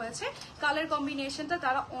মনে হয়েছে, কালার কম্বিনেশনটা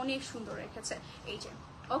তারা অনেক সুন্দর রেখেছে। এই যে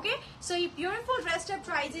ওকে সো এই বিউটিফুল ড্রেসটার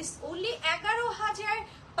প্রাইস ইজ অনলি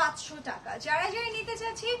 11,500 টাকা। যারা যারা নিতে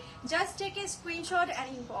চাচ্ছি just take a screenshot and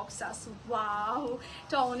inbox us. Wow,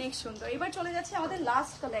 এটা অনেক সুন্দর। এবার চলে যাচ্ছে আমাদের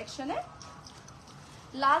লাস্ট কালেকশনে,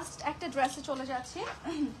 লাস্ট একটা ড্রেসে চলে যাচ্ছে।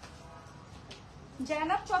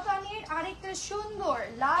 জাইনাব চটানির আরেকটা সুন্দর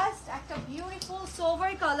লাস্ট একটা বিউটিফুল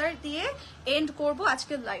সিলভার কালার দিয়ে এন্ড করব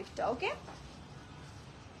আজকের লাইভটা। ওকে,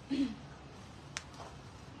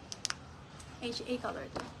 এই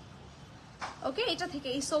কালারটা, ওকে, এটা থেকে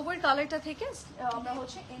এই সিলভার কালারটা থেকে আমরা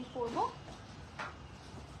হচ্ছে এন্ড করব।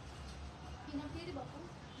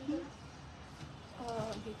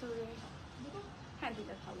 ভিতরে হ্যাঁ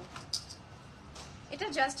দিলে ভালো। এটা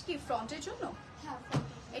জাস্ট কি ফ্রন্টের জন্য?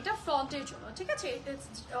 এটা ফ্রন্টের জন্য, ঠিক আছে,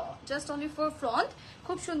 জাস্ট অনলি ফর ফ্রন্ট।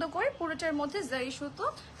 খুব সুন্দর করে পুরোটার মধ্যে জারি সুতো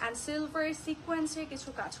অ্যান্ড সিলভার সিকোয়েন্সে কিছু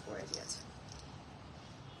কাজ করে দিয়েছে।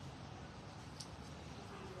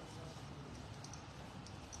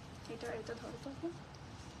 এটা ধরো তো,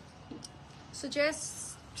 সো জাস্ট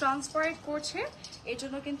ট্রান্সপারেন্ট করছে, এর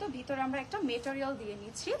জন্য কিন্তু ভিতরে আমরা একটা মেটেরিয়াল দিয়ে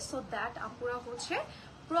নিচ্ছি সো দ্যাট আপুরা হচ্ছে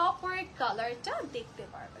প্রপার কালারটা দেখতে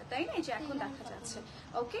পারবে, তাই না? এই যে এখন দেখা যাচ্ছে।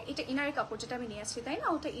 ওকে, এটা ইনারের কাপড় যেটা আমি নিয়েছি, তাই না?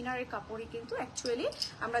 ওটা ইনারের কাপড়ই কিন্তু অ্যাকচুয়ালি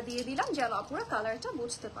আমরা দিয়ে দিলাম যেন আপুরা কালারটা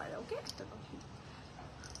বুঝতে পারে। ওকে, একটা কথা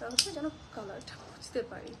হচ্ছে যেন কালারটা বুঝতে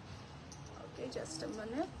পারি। ওকে, জাস্ট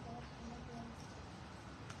মানে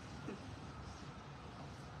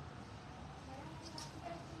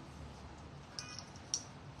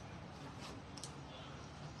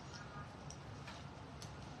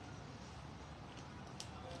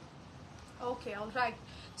ওকে, অলরাইট।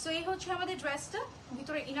 সো এই হচ্ছে আমাদের ড্রেসটা,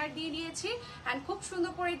 ভিতরে ইনার দিয়ে দিয়েছি অ্যান্ড খুব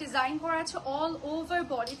সুন্দর করে ডিজাইন করা আছে অল ওভার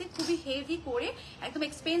বডিতে, খুবই হেভি করে, একদম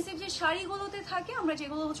এক্সপেন্সিভ যে শাড়িগুলোতে থাকে আমরা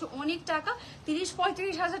যেগুলো হচ্ছে অনেক টাকা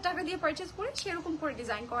 30-35 হাজার টাকা দিয়ে পারচেস করি সেরকম করে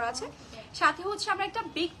ডিজাইন করা আছে। সাথে হচ্ছে আমরা একটা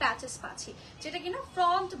বিগ প্যাচেস পাচ্ছি যেটা কিনা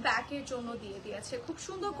ফ্রন্ট ব্যাকের জন্য দিয়ে দিয়েছে খুব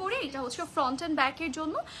সুন্দর করে। এটা হচ্ছে ফ্রন্ট অ্যান্ড ব্যাকের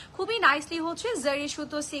জন্য খুবই নাইসলি হচ্ছে জারি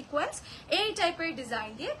সুতো সিকোয়েন্স এই টাইপের ডিজাইন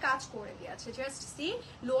দিয়ে কাজ করে দিয়েছে। জাস্ট সি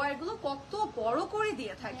লোয়ার গুলো কত বড় করে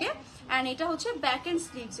দিয়ে থাকে এন্ড এটা হচ্ছে ব্যাক এন্ড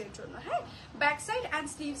স্লিভস এর জন্য। হ্যাঁ, ব্যাক সাইড এন্ড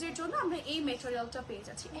স্লিভস এর জন্য আমরা এই মেটেরিয়ালটা পেয়ে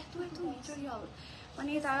যাচ্ছি। এত মেটেরিয়াল,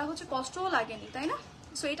 মানে তারা হচ্ছে কষ্টও লাগেনি, তাই না?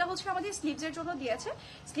 সো এটা হচ্ছে আমাদের স্লিভস এর জন্য দিয়েছে,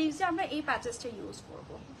 স্লিভসে আমরা এই প্যাচেসটা ইউজ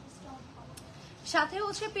করব। সাথে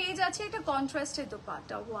হচ্ছে পেয়ে যাচ্ছে একটা কন্ট্রাস্টের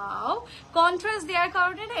দোপাট্টা। ওয়াও, কন্ট্রাস্ট দেওয়ার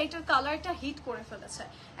কারণে না এটার কালারটা হিট করে ফেলেছে,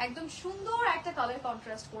 একদম সুন্দর একটা কালার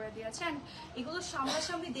কন্ট্রাস্ট করে দিয়েছে। এন্ড এগুলো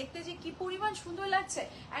সামনাসামনি দেখতে যে কি পরিমাণ সুন্দর লাগছে,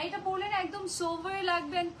 আর এটা পরলে না একদম সোভার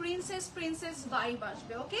লাগবে এন্ড প্রিন্সেস ভাইব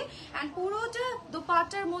আসবে। ওকে, এন্ড পুরোটা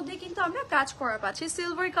দোপাট্টার মধ্যে কিন্তু আমরা কাজ করা পাচ্ছি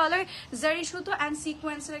সিলভার কালার জারি সুতো এন্ড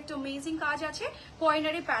সিকোয়েন্সের একটা অ্যামেজিং কাজ আছে,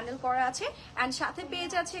 কর্নারে প্যানেল করা আছে এন্ড সাথে পেয়ে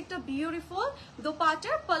যাচ্ছে একটা বিউটিফুল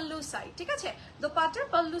দোপাট্টার পাল্লু সাইড। ঠিক আছে, দোপাট্টার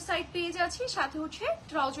পাল্লু সাইড পেয়ে যাচ্ছি, সাথে হচ্ছে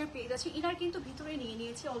ট্রাউজার পেয়ে যাচ্ছি। ইনার কিন্তু ভিতরে নিয়ে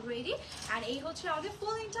নিয়েছি অলরেডি এন্ড এই হচ্ছে আমাদের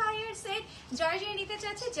ফুল এন্টায়ার সেট। যারা যারা নিতে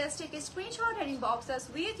চাচ্ছে just take a screenshot and inbox us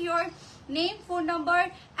with your name, phone number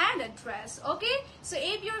and address. Okay, so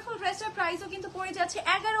এই বিউটিফুল ড্রেসটার প্রাইসও কিন্তু পড়ে যাচ্ছে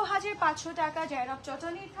 11,500 টাকা। জাইনাব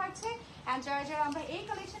চটানির থাকছে এন্ড যারা যারা আমরা এই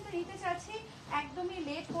কালেকশনটা নিতে চাচ্ছি একদমই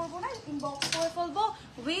লেট করবো না, ইনবক্স করে ফেলবো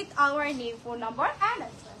with our name, phone number and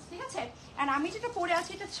address. ঠিক আছে, এন্ড আমি যেটা পরে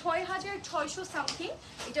আছি এটা 6,600 সামথিং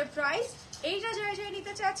এটার প্রাইস। এইটা যারা যারা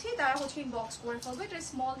নিতে চাচ্ছি তারা হচ্ছে ইনবক্স করে ফেলবো। এটা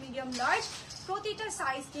স্মল, মিডিয়াম, লার্জ প্রতিটা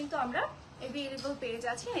সাইজ কিন্তু আমরা অ্যাভেলেবল পেয়ে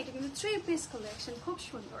যাচ্ছি। এটা কিন্তু 3 পিস কালেকশন, খুব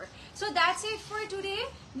সুন্দর। So that's it for today.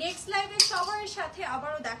 Next লাইভে সবার সাথে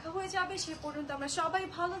আবারও দেখা হয়ে যাবে, সে পর্যন্ত আমরা সবাই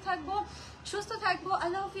ভালো থাকবো, সুস্থ থাকবো।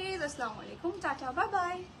 আল্লাহ হাফিজ, আসসালামু আলাইকুম, টাটা, বাই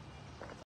বাই।